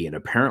city and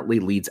apparently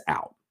leads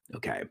out.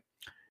 Okay.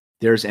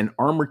 There's an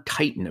armored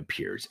Titan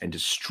appears and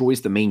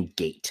destroys the main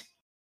gate.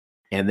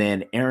 And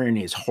then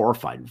Eren is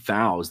horrified,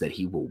 vows that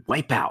he will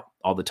wipe out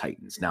all the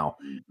Titans. Now,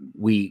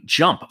 we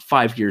jump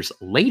 5 years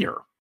later.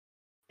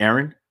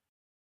 Eren,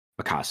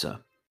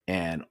 Mikasa,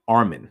 and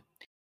Armin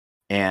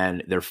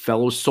and their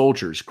fellow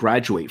soldiers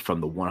graduate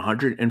from the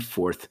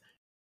 104th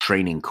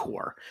Training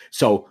Corps.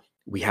 So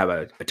we have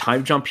a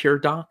time jump here,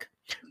 Doc,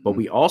 but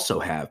we also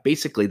have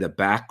basically the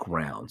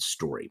background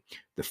story,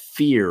 the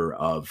fear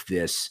of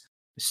this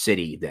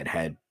city that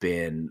had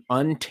been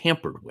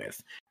untampered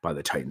with by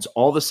the Titans,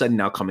 all of a sudden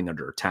now coming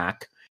under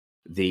attack.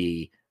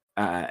 The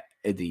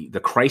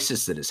the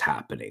crisis that is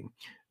happening,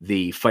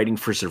 the fighting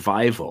for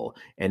survival,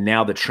 and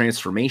now the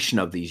transformation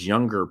of these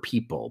younger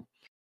people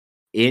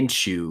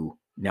into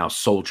now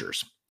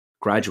soldiers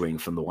graduating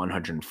from the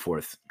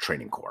 104th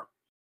Training Corps.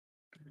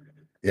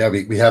 Yeah,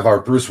 we have our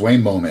Bruce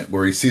Wayne moment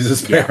where he sees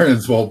his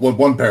parents, well,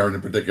 one parent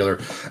in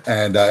particular,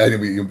 and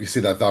we see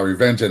that thought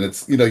revenge, and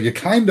it's,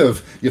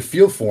 you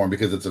feel for him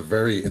because it's a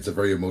very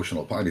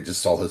emotional point. He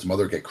just saw his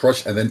mother get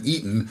crushed and then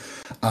eaten,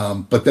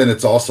 but then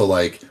it's also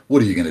like,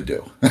 what are you going to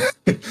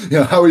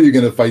do? How are you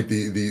going to fight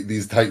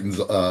these titans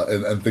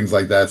and things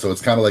like that? So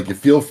it's kind of like you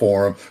feel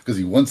for him because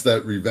he wants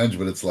that revenge,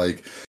 but it's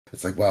like,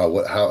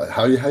 wow,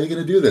 how are you going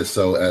to do this?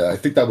 So I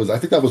think that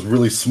was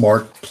really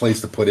smart place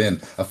to put in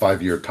a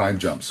 5-year time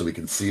jump so we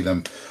can see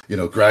them,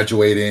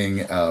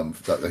 graduating,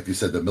 like you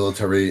said, the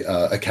military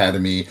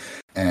academy,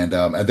 and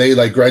they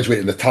like graduate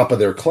in the top of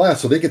their class,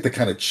 so they get to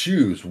kind of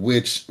choose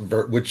which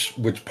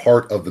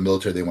part of the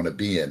military they want to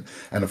be in.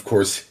 And of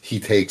course, he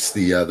takes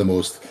the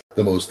most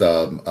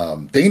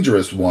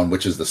dangerous one,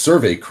 which is the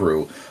survey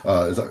crew,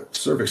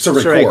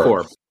 survey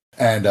corps.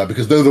 And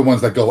because they're the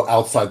ones that go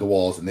outside the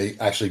walls and they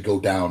actually go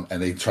down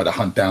and they try to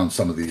hunt down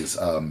some of these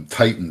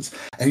titans.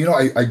 And,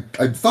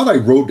 I thought I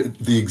wrote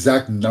the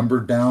exact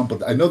number down,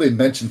 but I know they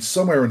mentioned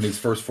somewhere in these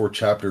first 4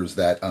 chapters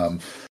that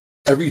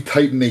every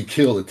titan they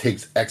kill, it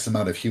takes X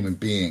amount of human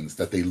beings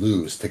that they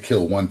lose to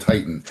kill one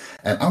titan.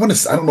 And I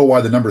don't know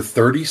why the number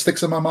 30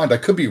 sticks in my mind. I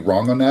could be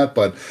wrong on that,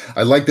 but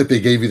I like that they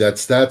gave you that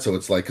stat. So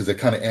it's like, because it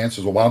kind of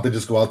answers, well, why don't they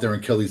just go out there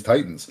and kill these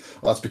titans?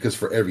 Well, that's because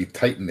for every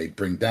titan they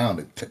bring down,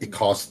 it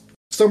costs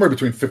somewhere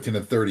between 15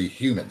 and 30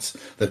 humans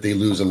that they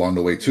lose along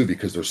the way too,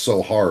 because they're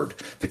so hard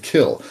to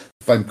kill.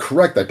 If I'm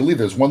correct, I believe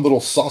there's one little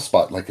soft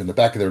spot like in the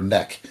back of their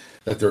neck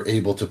that they're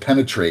able to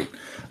penetrate,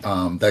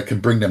 that can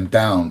bring them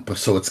down. But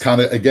so it's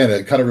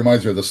it kind of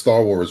reminds me of the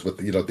Star Wars with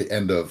at the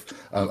end of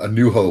A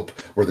New Hope,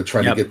 where they're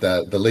trying to get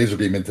the laser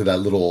beam into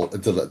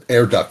the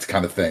air duct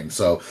kind of thing.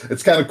 So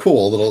it's kind of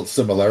cool, little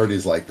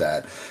similarities like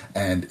that.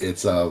 And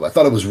it's I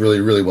thought it was really,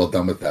 really well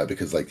done with that,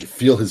 because like you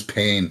feel his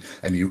pain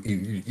and you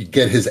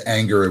get his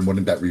anger and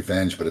wanting that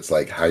revenge, but it's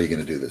like, how are you going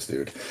to do this,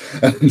 dude?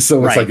 And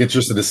so it's like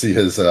interesting to see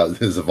his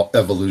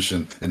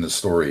evolution in the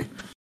story.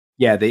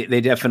 Yeah, they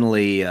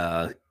definitely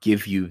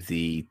give you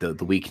the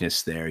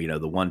weakness there,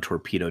 the one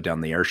torpedo down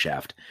the air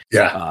shaft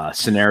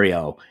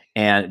scenario.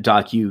 And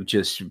Doc, you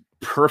just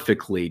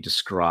perfectly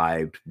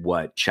described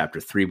what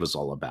chapter 3 was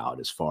all about,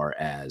 as far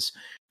as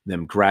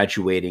them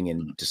graduating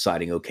and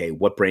deciding, okay,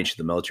 what branch of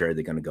the military are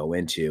they going to go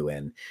into?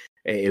 And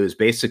it was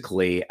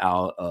basically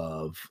out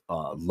of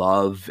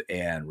love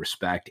and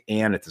respect,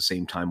 and at the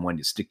same time wanting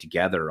to stick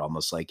together,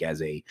 almost like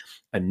as a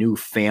new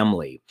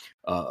family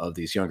of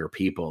these younger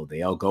people.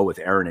 They all go with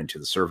Eren into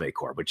the Survey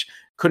Corps, which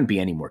couldn't be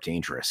any more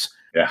dangerous.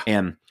 Yeah.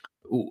 And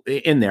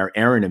in there,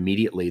 Eren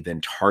immediately then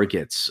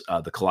targets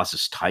the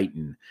Colossus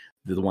Titan,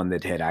 the one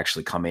that had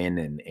actually come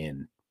in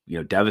and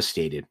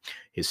devastated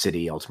his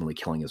city, ultimately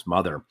killing his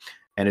mother.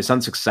 And it's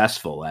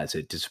unsuccessful as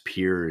it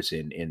disappears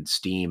in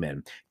steam,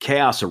 and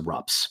chaos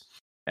erupts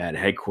at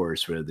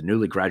headquarters, where the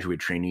newly graduated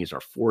trainees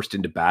are forced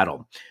into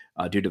battle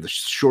due to the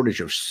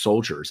shortage of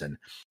soldiers. And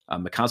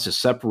Mikasa is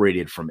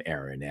separated from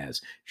Eren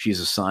as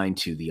she's assigned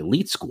to the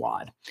elite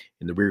squad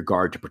in the rear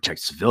guard to protect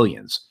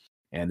civilians.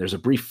 And there's a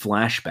brief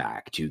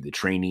flashback to the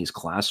trainees'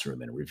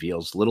 classroom, and it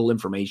reveals little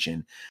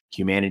information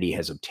humanity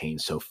has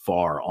obtained so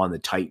far on the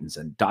Titans.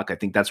 And Doc, I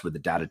think that's where the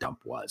data dump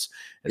was,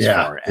 as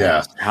far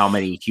as how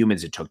many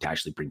humans it took to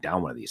actually bring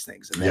down one of these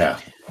things. And then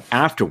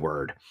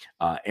afterward,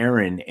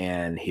 Eren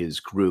and his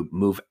group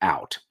move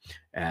out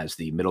as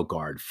the middle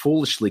guard,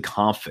 foolishly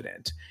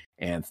confident,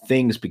 and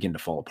things begin to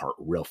fall apart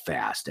real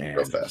fast. And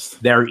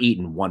they're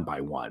eaten one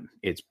by one.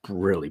 It's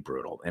really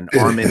brutal. And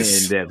Armin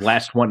is the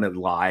last one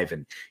alive,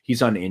 and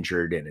he's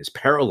uninjured and is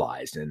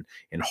paralyzed in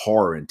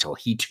horror until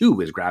he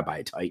too is grabbed by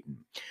a Titan.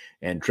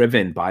 And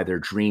driven by their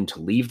dream to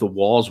leave the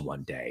walls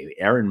one day,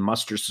 Eren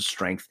musters the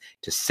strength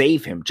to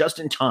save him just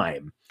in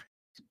time,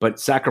 but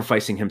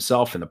sacrificing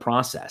himself in the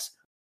process.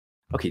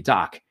 Okay,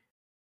 Doc,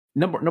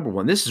 number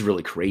one, this is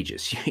really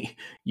courageous.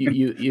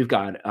 You've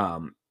got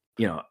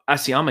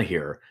Asayama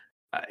here,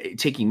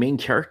 taking main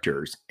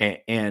characters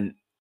and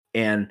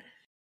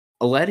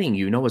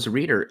letting as a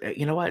reader,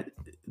 what,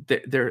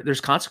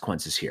 there's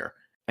consequences here,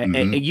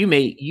 and you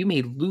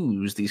may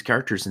lose these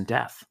characters in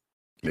death.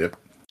 Yep.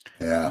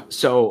 Yeah.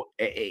 So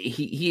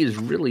he is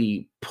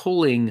really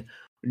pulling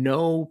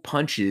no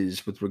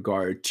punches with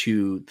regard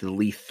to the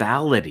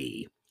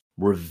lethality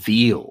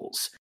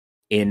reveals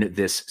in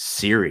this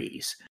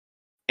series.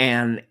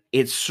 And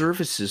it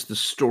services the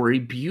story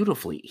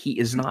beautifully. He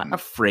is not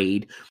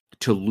afraid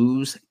to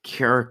lose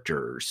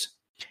characters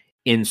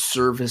in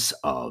service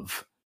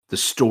of the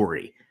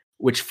story,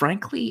 which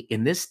frankly,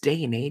 in this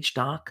day and age,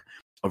 Doc,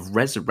 of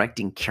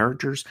resurrecting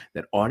characters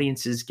that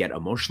audiences get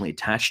emotionally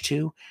attached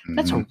to,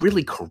 that's a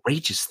really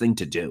courageous thing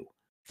to do.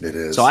 It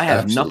is. So I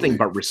have nothing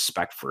but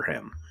respect for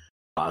him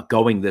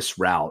going this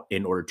route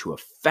in order to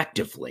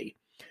effectively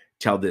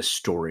tell this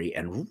story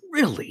and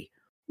really,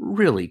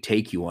 really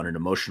take you on an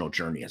emotional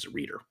journey as a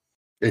reader.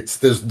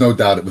 There's no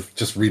doubt with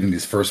just reading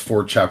these first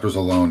 4 chapters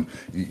alone,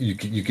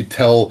 you could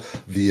tell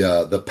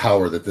the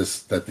power that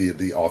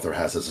the author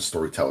has as a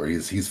storyteller.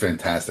 He's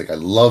fantastic. I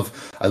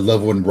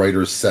love when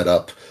writers set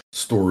up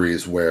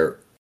stories where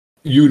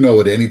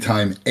at any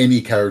time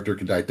any character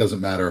can die. It doesn't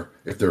matter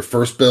if they're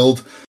first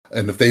build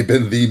and if they've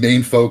been the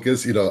main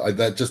focus.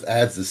 That just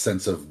adds this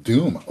sense of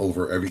doom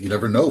over every. You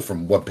never know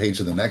from one page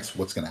to the next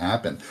what's going to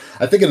happen.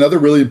 I think another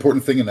really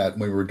important thing in that,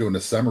 when we were doing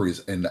the summaries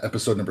in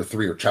episode number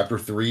 3 or chapter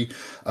 3,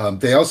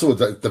 they also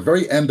at the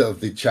very end of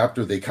the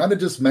chapter, they kind of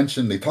just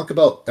mentioned, they talk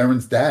about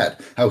Eren's dad,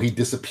 how he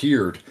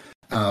disappeared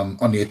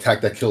on the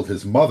attack that killed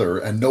his mother,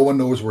 and no one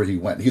knows where he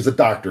went. He's a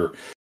doctor.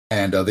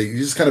 And they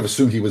just kind of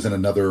assumed he was in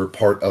another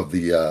part of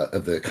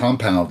the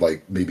compound,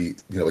 like maybe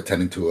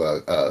attending to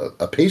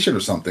a patient or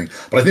something.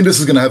 But I think this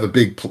is going to have a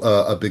big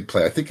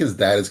play. I think his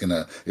dad is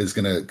gonna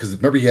because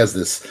remember he has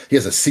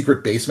a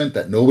secret basement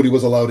that nobody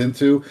was allowed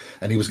into,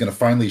 and he was going to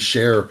finally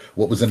share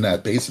what was in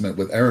that basement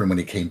with Eren when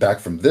he came back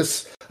from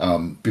this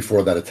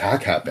before that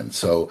attack happened.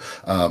 So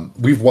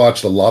we've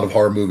watched a lot of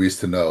horror movies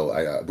to know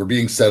we're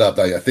being set up.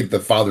 I think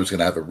the father's going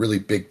to have a really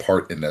big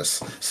part in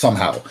this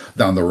somehow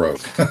down the road.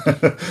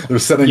 They're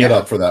setting it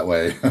up for that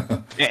way.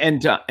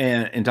 and Doc,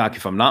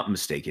 if I'm not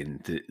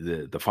mistaken,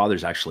 the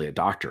father's actually a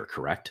doctor,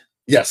 correct?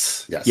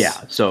 Yes. Yeah.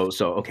 So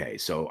okay.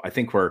 So I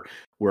think we're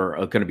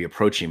going to be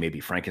approaching maybe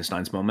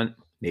Frankenstein's moment.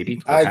 Maybe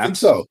perhaps. I think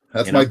so.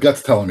 That's my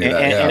gut's telling me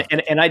that.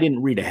 And I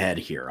didn't read ahead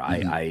here.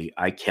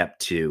 I kept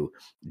to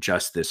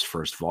just this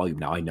first volume.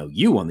 Now I know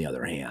you, on the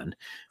other hand,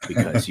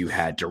 because you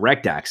had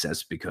direct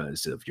access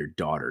because of your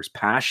daughter's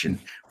passion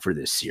for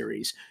this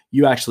series.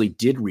 You actually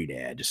did read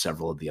ahead to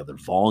several of the other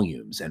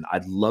volumes, and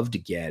I'd love to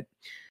get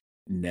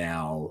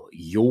now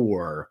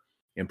your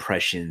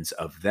impressions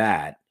of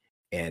that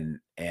and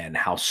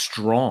how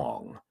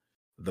strong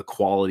the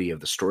quality of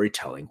the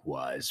storytelling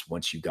was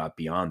once you got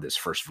beyond this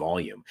first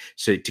volume.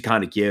 So to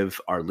kind of give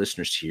our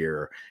listeners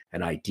here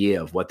an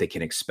idea of what they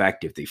can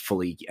expect if they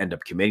fully end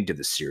up committing to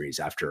this series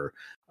after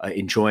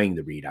enjoying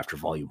the read after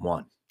volume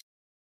 1.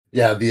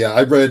 Yeah,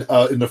 I read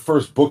in the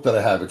first book that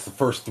I have, it's the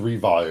first 3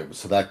 volumes.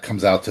 So that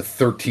comes out to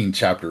 13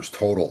 chapters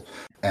total.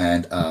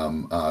 And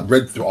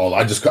read through all.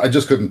 I just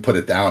couldn't put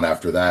it down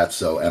after that.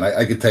 So, and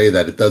I could tell you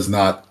that it does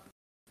not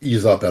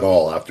ease up at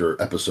all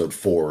after episode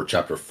 4 or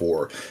chapter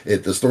 4.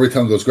 The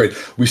storytelling goes great.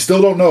 We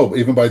still don't know,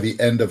 even by the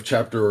end of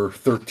chapter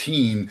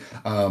 13.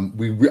 I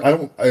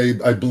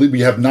believe we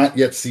have not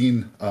yet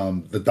seen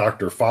the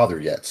Doctor father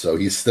yet, so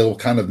he's still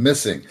kind of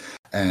missing.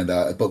 And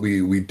but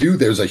we do.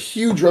 There's a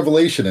huge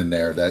revelation in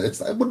there that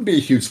it wouldn't be a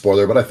huge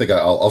spoiler, but I think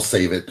I'll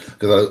save it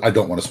because I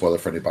don't want to spoil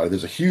it for anybody.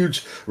 There's a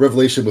huge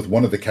revelation with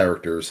one of the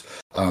characters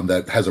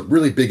that has a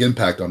really big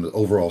impact on the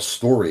overall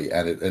story,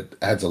 and it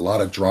adds a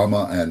lot of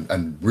drama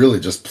and really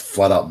just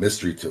flat out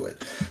mystery to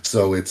it.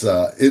 So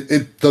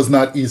it does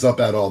not ease up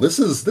at all. This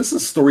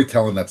is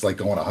storytelling that's like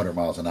going 100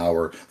 miles an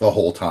hour the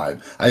whole time.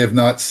 I have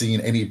not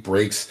seen any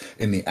breaks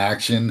in the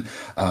action.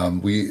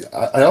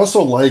 I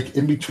also like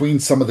in between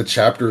some of the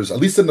chapters,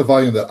 at least in the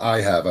volume that I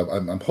have.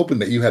 I'm hoping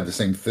that you have the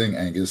same thing,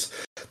 Angus.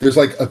 There's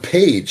like a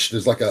page.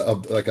 There's like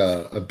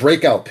a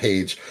breakout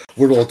page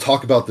where it'll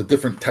talk about the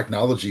different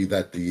technology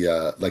that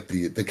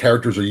the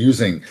characters are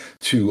using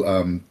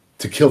to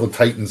kill the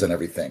Titans and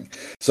everything.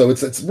 So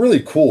it's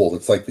really cool.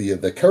 It's like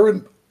the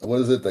current. What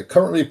is it? The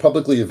currently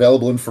publicly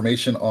available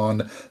information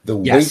on the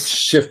weight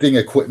shifting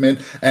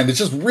equipment, and it's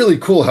just really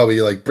cool how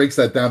he like breaks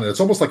that down, and it's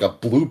almost like a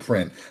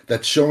blueprint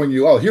that's showing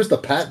you, oh, here's the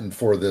patent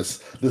for this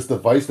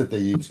device that they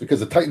use, because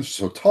the Titans are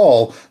so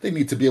tall, they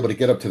need to be able to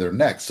get up to their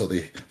necks, so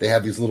they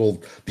have these little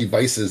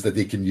devices that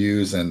they can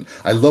use, and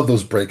I love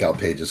those breakout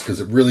pages because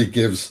it really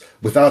gives,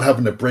 without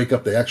having to break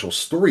up the actual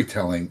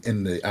storytelling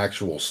in the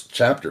actual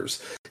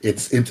chapters.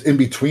 It's in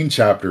between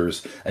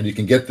chapters, and you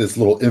can get this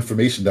little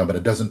information down, but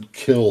it doesn't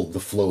kill the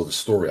flow of the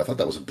story. I thought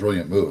that was a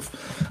brilliant move,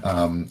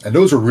 and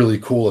those are really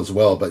cool as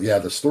well. But yeah,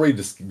 the story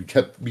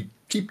we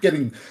keep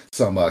getting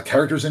some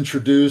characters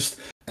introduced,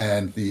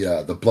 and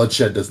the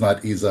bloodshed does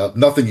not ease up.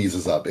 Nothing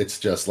eases up. It's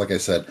just, like I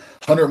said,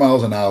 100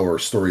 miles an hour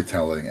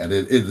storytelling, and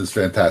it is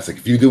fantastic.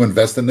 If you do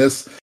invest in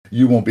this,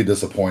 you won't be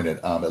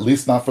disappointed. At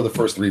least not for the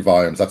first 3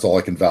 volumes. That's all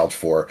I can vouch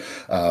for.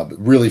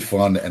 Really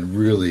fun and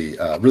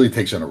really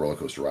takes you on a roller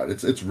coaster ride.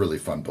 It's really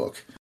fun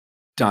book.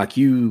 Doc,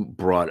 you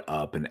brought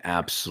up an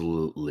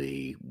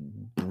absolutely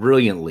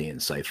brilliantly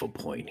insightful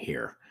point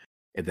here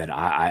that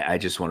I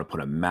just want to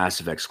put a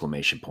massive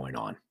exclamation point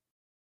on.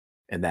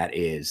 And that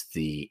is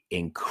the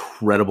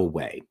incredible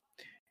way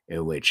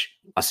in which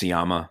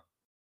Asayama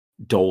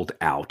doled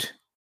out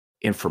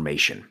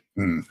information.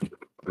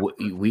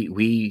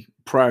 We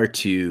prior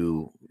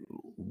to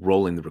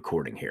rolling the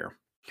recording here,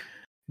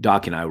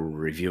 Doc and I were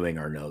reviewing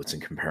our notes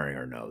and comparing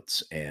our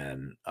notes,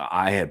 and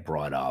I had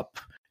brought up,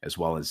 as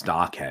well as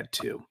Doc had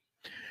too,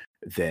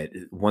 that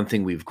one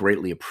thing we've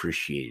greatly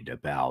appreciated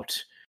about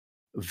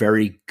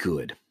very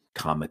good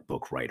comic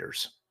book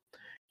writers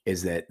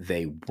is that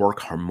they work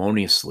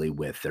harmoniously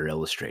with their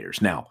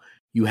illustrators. Now,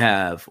 you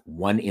have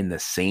one in the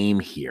same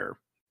here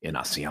in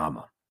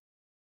Asayama,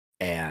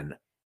 and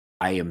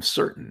I am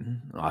certain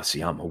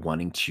Asayama,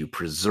 wanting to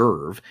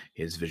preserve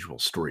his visual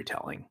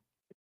storytelling,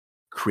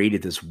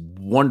 created this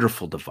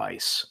wonderful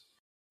device,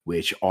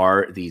 which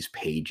are these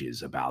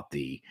pages about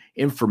the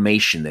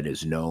information that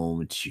is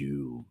known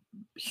to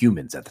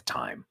humans at the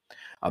time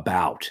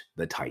about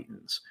the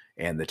Titans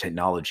and the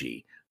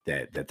technology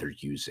that they're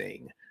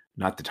using,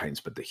 not the Titans,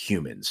 but the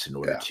humans, in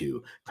order Yeah.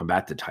 to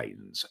combat the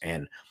Titans.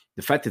 And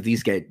the fact that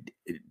these get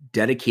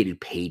dedicated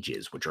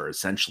pages, which are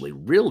essentially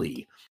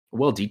really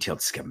well detailed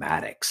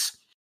schematics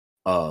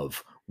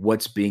of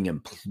what's being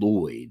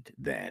employed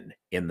then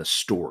in the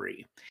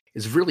story,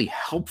 is really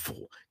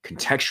helpful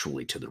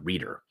contextually to the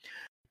reader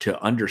to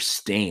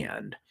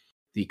understand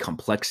the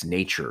complex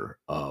nature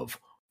of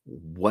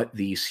what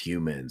these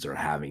humans are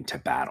having to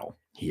battle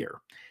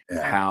here,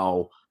 Yeah.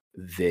 how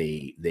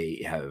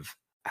they have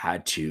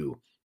had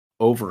to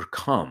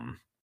overcome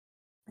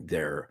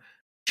their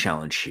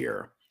challenge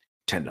here,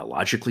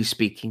 technologically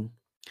speaking,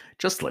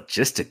 just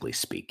logistically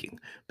speaking,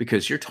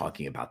 because you're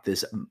talking about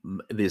this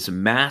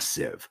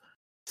massive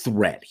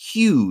threat,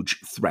 huge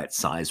threat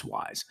size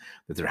wise,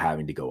 that they're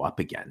having to go up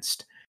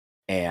against,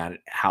 and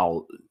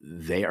how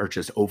they are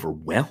just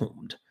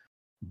overwhelmed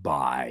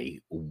by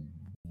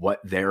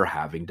what they're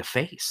having to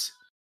face.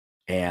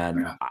 And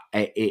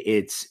Yeah.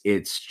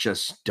 it's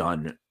just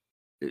done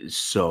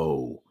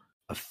so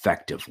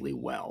effectively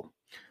well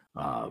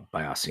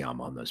by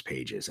Asayama on those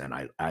pages, and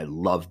I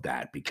love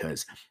that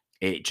because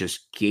it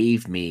just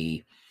gave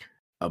me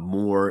a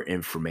more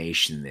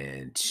information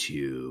then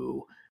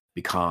to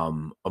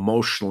become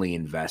emotionally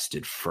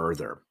invested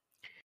further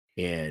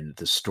in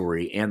the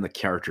story and the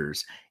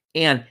characters.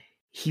 And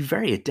he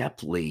very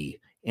adeptly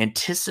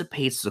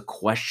anticipates the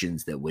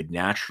questions that would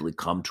naturally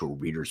come to a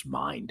reader's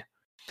mind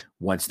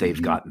once they've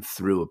Mhm. gotten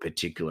through a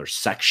particular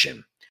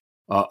section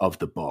of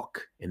the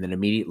book, and then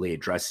immediately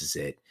addresses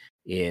it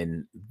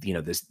in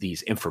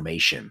these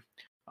information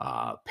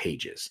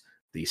pages,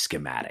 these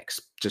schematics.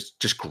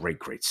 Just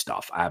great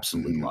stuff. I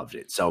absolutely Mhm. loved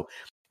it. So,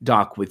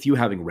 Doc, with you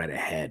having read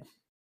ahead,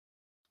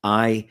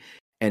 I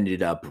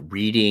ended up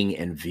reading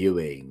and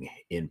viewing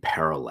in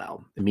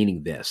parallel,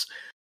 meaning this: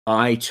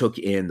 I took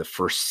in the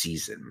first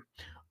season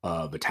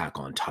of Attack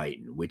on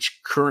Titan,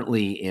 which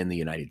currently in the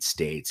United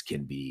States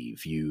can be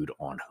viewed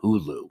on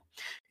Hulu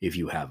if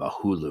you have a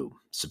Hulu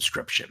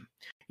subscription,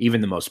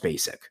 even the most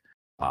basic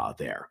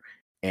there.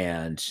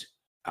 And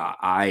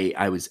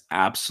I was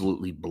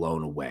absolutely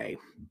blown away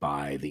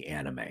by the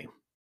anime.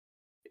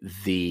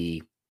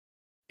 The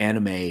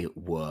anime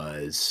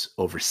was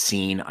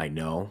overseen, I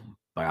know,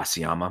 by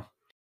Asayama.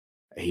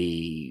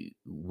 He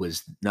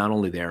was not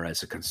only there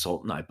as a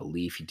consultant, I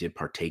believe he did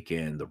partake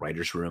in the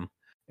writer's room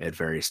at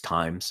various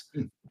times.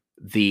 Mm.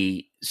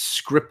 The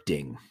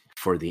scripting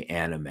for the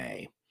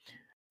anime,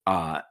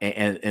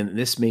 and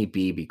this may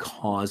be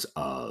because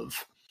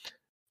of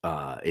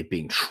it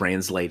being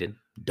translated,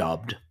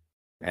 dubbed,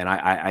 and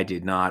I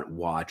did not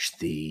watch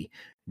the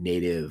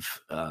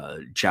native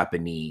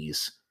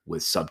Japanese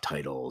with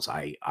subtitles.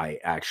 I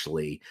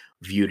actually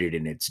viewed it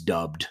in its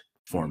dubbed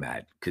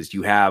format because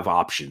you have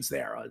options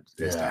there as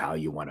to Yeah. how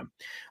you want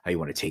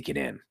to take it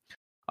in.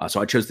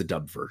 So I chose the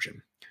dubbed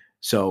version.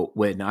 So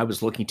when I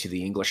was looking to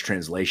the English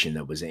translation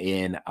that was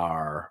in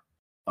our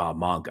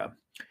manga,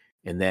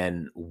 and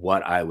then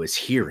what I was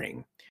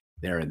hearing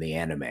there in the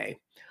anime,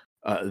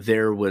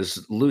 there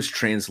was loose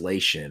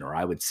translation, or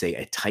I would say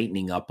a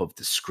tightening up of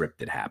the script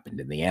that happened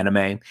in the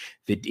anime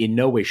that in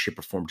no way, shape,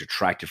 or form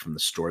detracted from the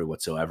story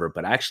whatsoever,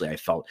 but actually I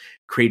felt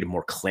created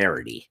more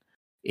clarity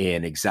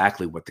in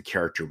exactly what the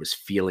character was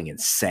feeling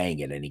and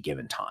saying at any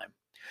given time.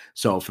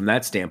 So from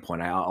that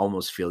standpoint, I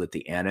almost feel that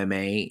the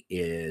anime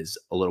is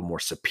a little more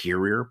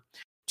superior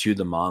to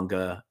the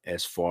manga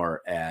as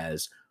far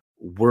as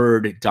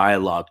word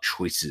dialogue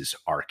choices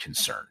are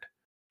concerned.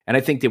 And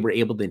I think they were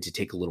able then to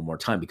take a little more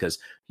time because,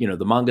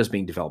 the manga is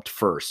being developed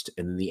first,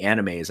 and then the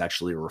anime is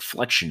actually a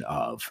reflection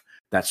of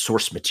that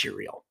source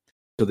material.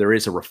 So there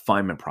is a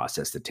refinement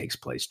process that takes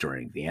place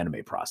during the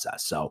anime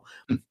process. So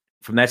Mm.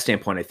 from that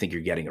standpoint, I think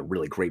you're getting a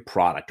really great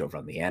product over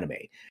on the anime.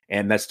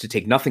 And that's to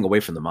take nothing away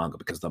from the manga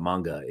because the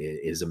manga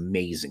is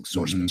amazing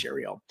source Mhm.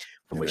 material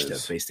from It which to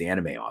is. base the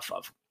anime off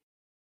of.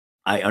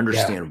 I Yeah.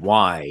 understand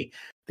why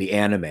the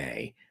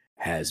anime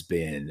has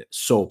been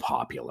so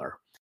popular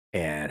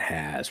and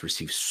has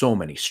received so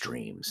many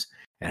streams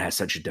and has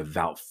such a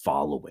devout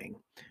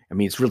following. I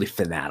mean, it's really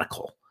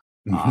fanatical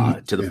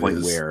Mhm. to the It point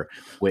is. where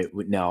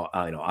now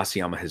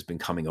Asayama has been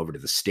coming over to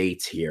the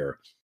States here,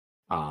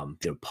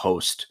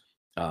 post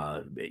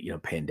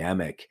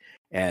pandemic,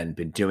 and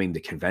been doing the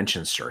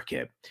convention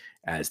circuit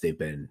as they've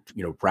been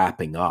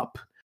wrapping up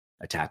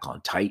Attack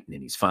on Titan,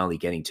 and he's finally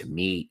getting to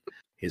meet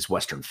his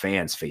Western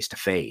fans face to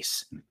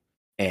face,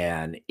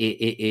 and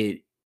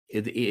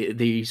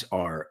these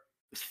are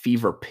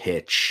fever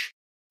pitch,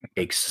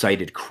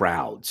 excited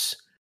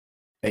crowds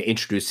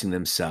introducing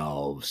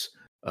themselves,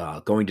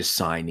 going to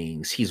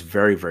signings. He's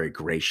very, very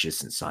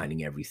gracious in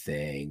signing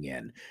everything,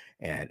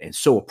 and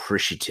so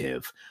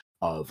appreciative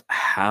of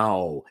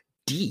how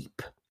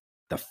deep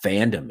the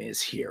fandom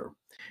is here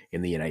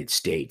in the United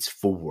States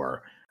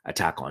for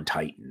Attack on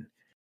Titan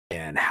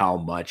and how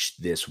much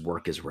this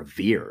work is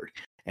revered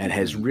and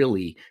has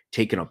really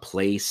taken a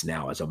place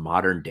now as a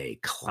modern day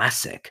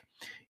classic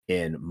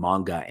in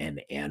manga and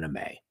anime.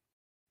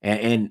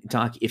 And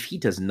Doc, if he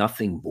does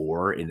nothing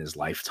more in his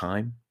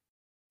lifetime,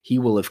 he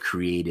will have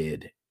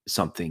created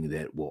something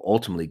that will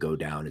ultimately go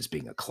down as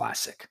being a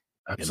classic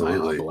in my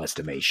Absolutely. humble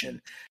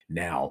estimation.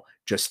 Now,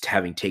 just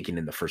having taken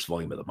in the first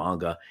volume of the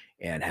manga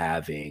and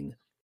having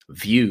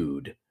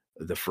viewed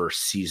the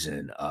first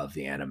season of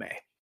the anime,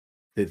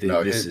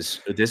 No, this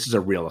is a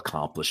real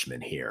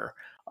accomplishment here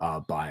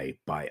by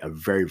a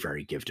very,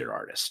 very gifted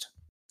artist.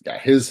 yeah,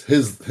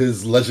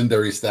 his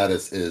legendary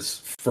status is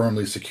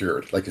firmly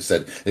secured. Like I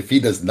said, if he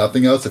does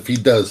nothing else, if he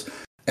does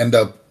end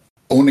up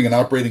owning and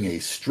operating a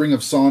string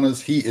of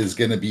saunas, he is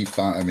going to be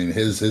fine. I mean,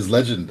 his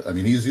legend. I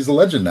mean, he's a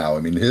legend now.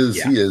 I mean, he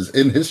is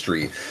in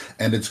history,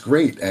 and it's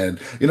great. And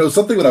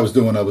something that I was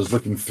doing, I was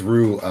looking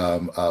through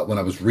when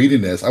I was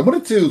reading this. I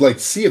wanted to like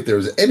see if there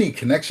was any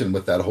connection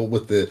with that whole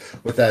with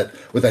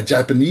that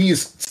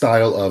Japanese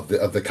style of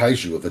the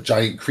kaiju, of the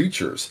giant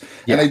creatures.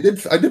 Yeah. And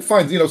I did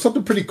find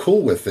something pretty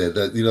cool with it.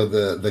 That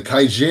the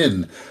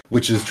kaijin,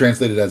 which is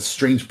translated as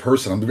strange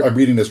person. I'm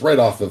reading this right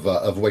off of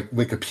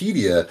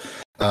Wikipedia.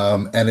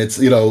 And it's,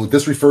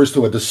 this refers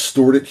to a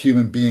distorted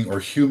human being or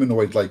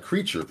humanoid-like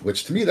creature,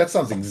 which to me, that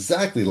sounds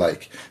exactly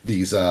like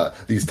these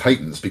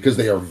titans, because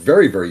they are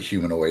very, very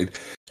humanoid,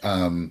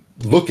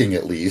 looking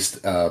at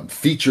least,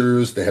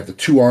 features. They have the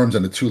 2 arms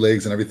and the 2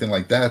 legs and everything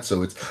like that.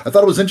 So I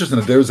thought it was interesting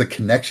that there was a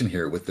connection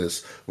here with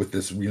this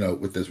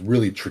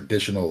really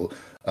traditional,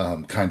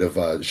 kind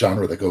of,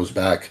 genre that goes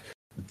back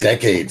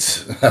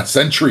decades,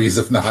 centuries,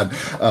 if not,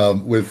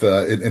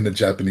 in the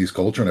Japanese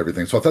culture and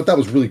everything. So I thought that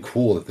was really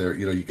cool that there,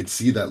 you could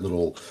see that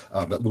little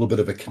bit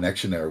of a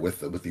connection there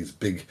with these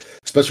big,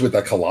 especially with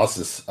that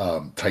Colossus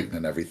Titan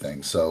and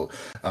everything. So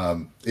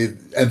and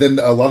then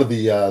a lot of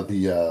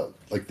the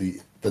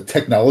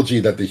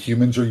technology that the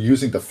humans are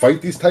using to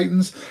fight these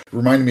Titans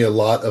reminded me a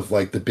lot of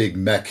like the big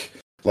mech.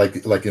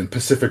 Like in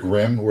Pacific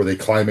Rim, where they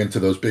climb into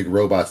those big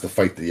robots to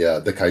fight the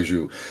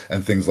kaiju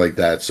and things like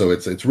that. So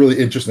it's really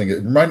interesting.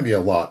 It reminded me a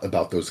lot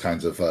about those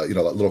kinds of that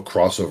little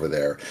crossover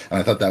there. And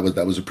I thought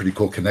that was a pretty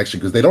cool connection,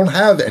 because they don't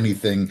have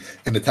anything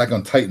in Attack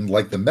on Titan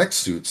like the mech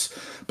suits,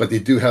 but they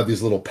do have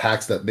these little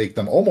packs that make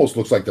them almost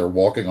looks like they're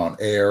walking on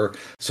air,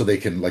 so they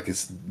can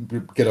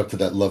get up to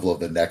that level of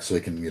the neck, so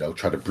they can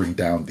try to bring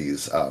down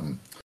these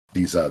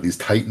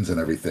titans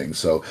and everything.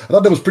 So I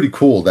thought that was pretty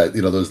cool that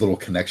those little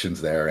connections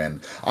there.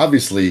 And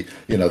obviously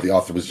the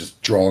author was just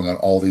drawing on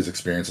all these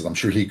experiences. I'm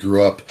sure he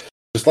grew up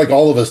just like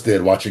all of us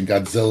did, watching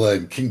Godzilla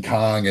and King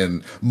Kong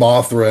and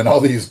Mothra and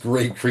all these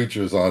great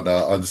creatures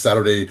on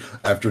Saturday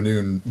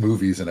afternoon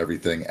movies and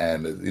everything.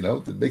 And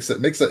it makes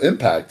an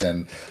impact.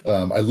 And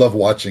I love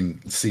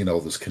seeing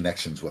all those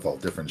connections with all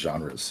different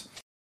genres.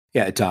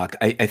 Yeah, Doc,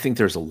 I think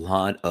there's a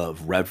lot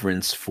of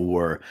reverence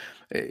for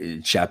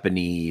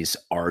Japanese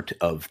art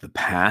of the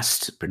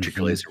past,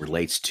 particularly as it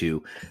relates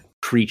to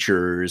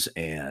creatures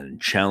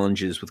and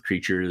challenges with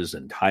creatures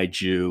and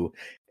kaiju,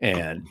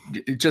 and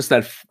just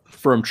that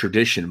firm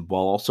tradition,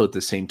 while also at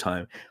the same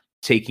time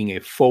taking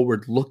a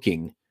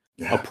forward-looking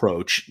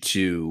approach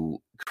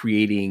to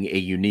creating a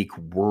unique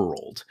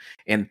world.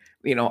 And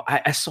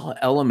I saw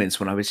elements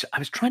when I was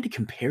trying to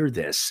compare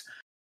this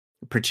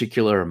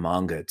particular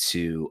manga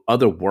to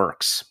other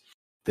works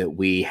that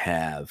we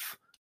have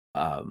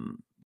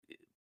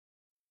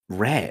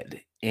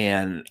read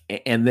and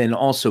then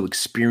also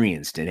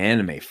experienced in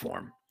anime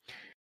form.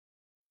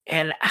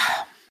 And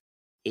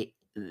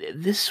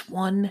this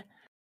one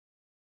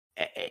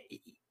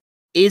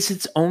is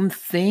its own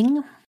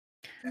thing,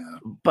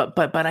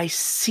 but I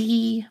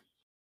see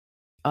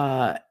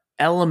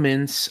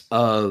elements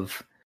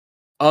of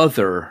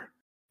other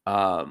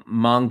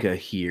manga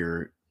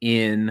here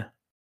in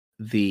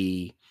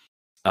the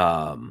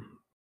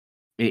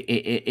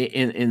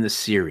in the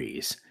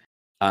series,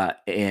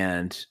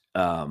 and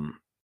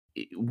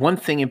one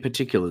thing in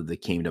particular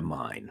that came to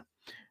mind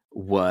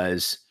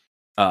was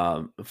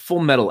Full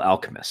Metal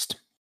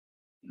Alchemist,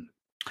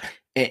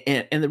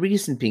 and the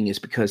reason being is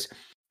because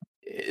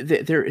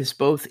there is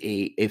both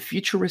a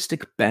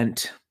futuristic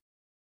bent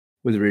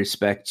with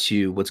respect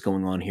to what's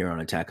going on here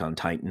on Attack on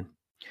Titan,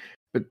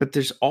 but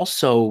there's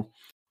also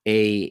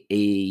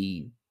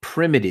a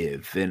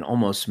primitive and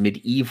almost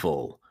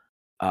medieval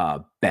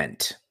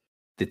bent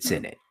that's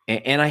in it.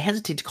 And I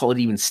hesitate to call it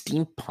even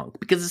steampunk,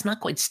 because it's not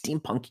quite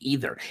steampunk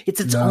either. It's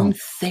its own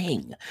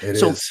thing.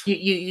 So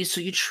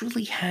you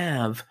truly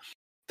have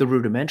the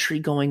rudimentary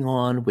going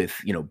on with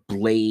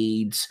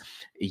blades.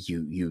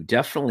 You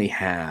definitely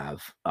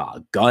have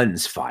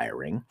guns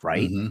firing,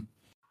 right?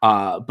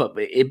 But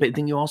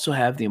then you also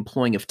have the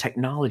employing of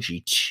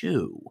technology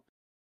too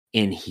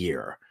in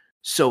here.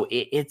 So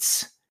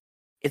it's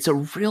a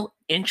real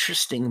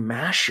interesting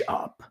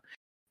mashup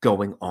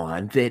going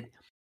on that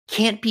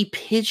can't be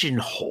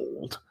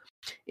pigeonholed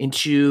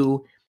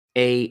into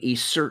a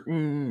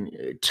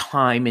certain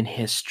time in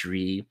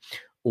history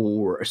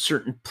or a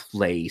certain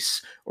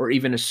place or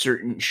even a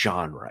certain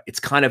genre. It's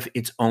kind of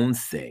its own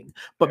thing,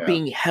 but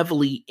being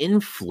heavily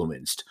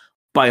influenced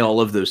by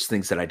all of those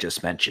things that I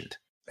just mentioned.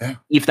 Yeah.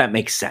 If that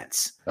makes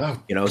sense.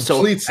 Oh, you know,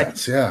 complete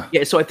sense. Yeah.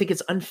 So I think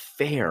it's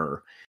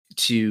unfair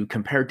to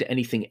compare it to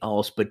anything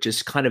else, but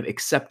just kind of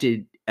accept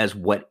it as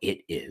what it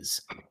is.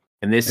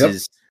 And this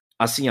is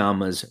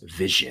Asayama's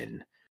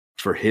vision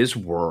for his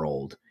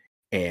world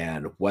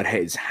and what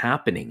is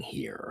happening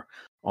here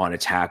on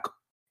Attack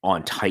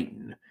on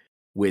Titan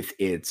with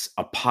its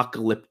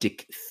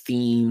apocalyptic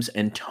themes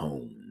and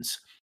tones.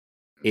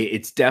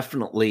 It's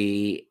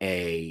definitely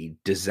a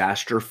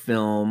disaster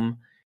film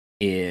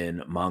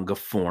in manga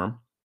form.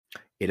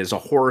 It is a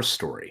horror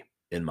story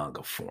in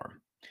manga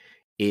form.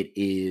 It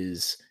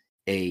is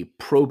a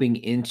probing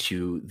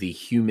into the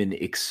human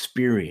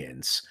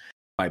experience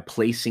by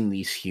placing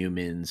these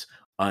humans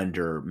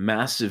under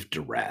massive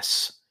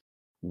duress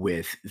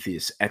with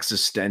this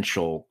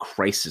existential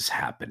crisis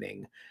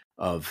happening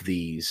of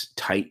these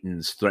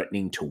titans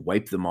threatening to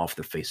wipe them off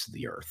the face of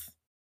the earth.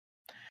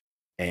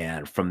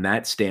 And from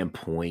that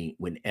standpoint,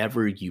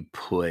 whenever you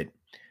put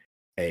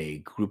a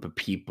group of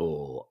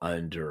people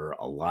under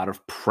a lot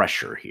of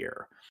pressure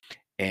here,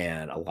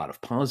 and a lot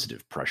of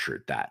positive pressure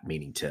at that,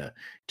 meaning to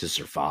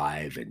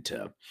survive and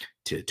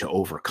to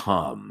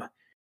overcome,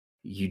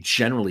 you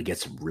generally get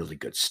some really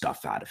good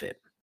stuff out of it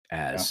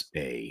as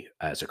a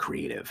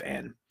creative.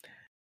 And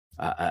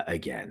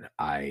again,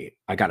 I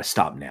got to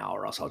stop now,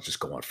 or else I'll just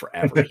go on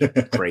forever.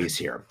 Praise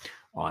here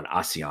on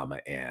Asayama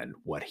and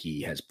what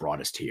he has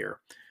brought us here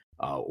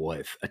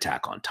with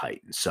Attack on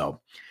Titan. So,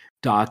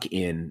 Doc,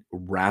 in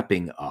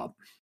wrapping up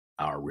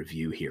our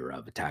review here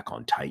of Attack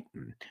on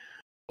Titan,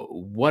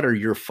 what are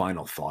your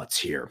final thoughts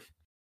here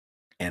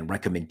and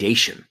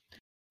recommendation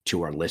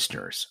to our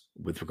listeners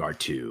with regard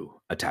to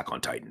Attack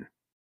on Titan?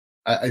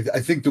 I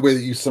think the way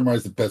that you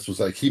summarized it best was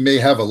like, he may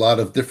have a lot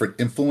of different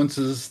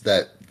influences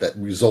that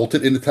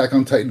resulted in Attack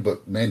on Titan,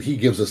 but man, he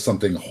gives us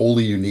something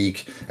wholly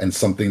unique and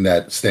something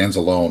that stands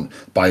alone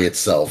by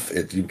itself.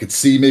 You could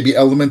see maybe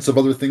elements of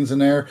other things in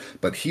there,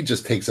 but he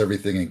just takes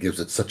everything and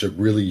gives it such a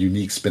really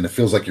unique spin. It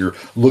feels like you're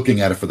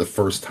looking at it for the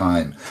first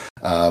time.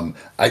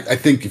 I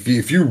think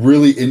if you're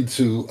really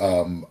into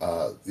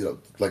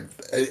like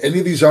any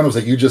of these genres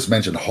that you just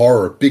mentioned,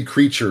 horror, big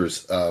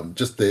creatures,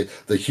 just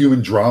the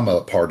human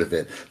drama part of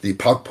it, the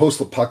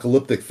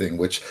post-apocalyptic thing,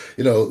 which,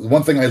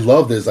 one thing I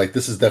loved is like,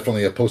 this is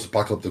definitely a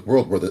post-apocalyptic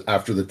world where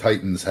after the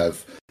Titans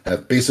have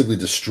basically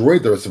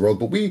destroyed the rest of the world,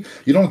 but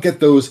you don't get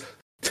those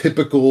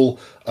typical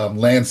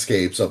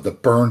landscapes of the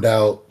burned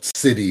out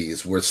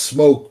cities with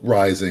smoke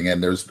rising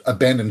and there's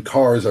abandoned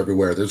cars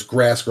everywhere, there's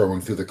grass growing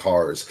through the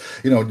cars,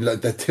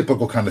 that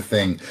typical kind of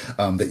thing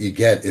that you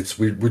get.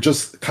 We're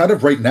just kind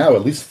of right now,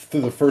 at least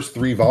through the first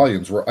 3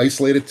 volumes, we're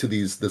isolated to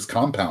this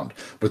compound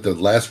with the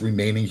last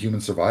remaining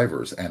human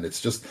survivors, and it's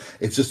just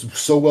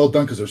so well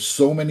done because there's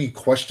so many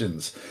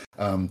questions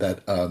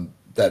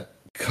that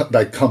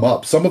come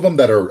up, some of them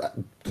that are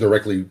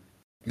directly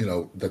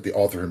that the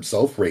author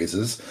himself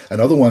raises,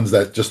 and other ones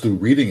that just through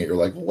reading it, you're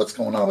like, well, what's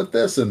going on with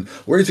this? And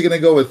where is he going to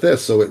go with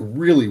this? So it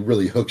really,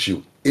 really hooks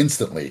you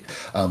instantly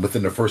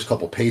within the first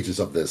couple pages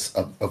of this,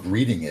 of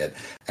reading it.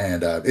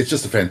 And it's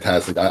just a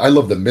fantastic, I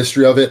love the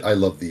mystery of it. I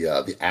love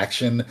the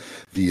action,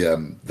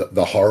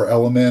 the horror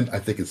element. I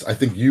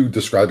think you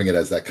describing it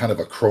as that kind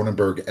of a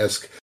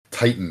Cronenberg-esque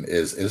Titan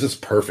is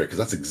just perfect, because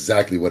that's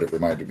exactly what it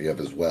reminded me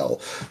of as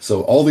well.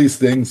 So all these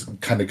things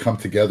kind of come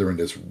together in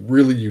this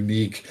really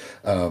unique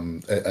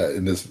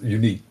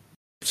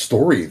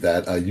story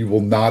that you will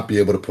not be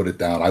able to put it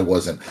down. I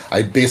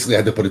basically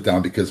had to put it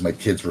down because my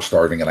kids were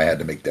starving and I had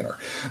to make dinner.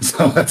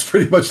 So that's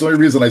pretty much the only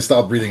reason I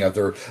stopped reading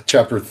after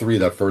chapter 3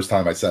 that first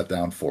time I sat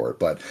down for it.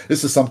 But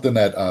this is something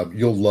that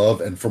you'll love,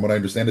 and from what I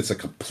understand, it's a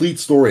complete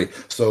story,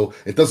 so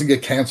it doesn't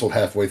get canceled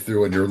halfway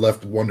through and you're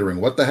left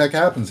wondering what the heck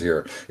happens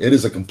here. It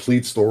is a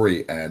complete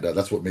story, and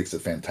that's what makes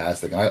it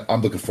fantastic.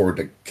 I'm looking forward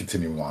to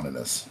continuing on in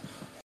this.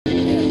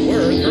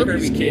 We're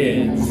Herders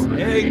Kids.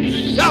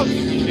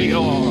 Excelsior!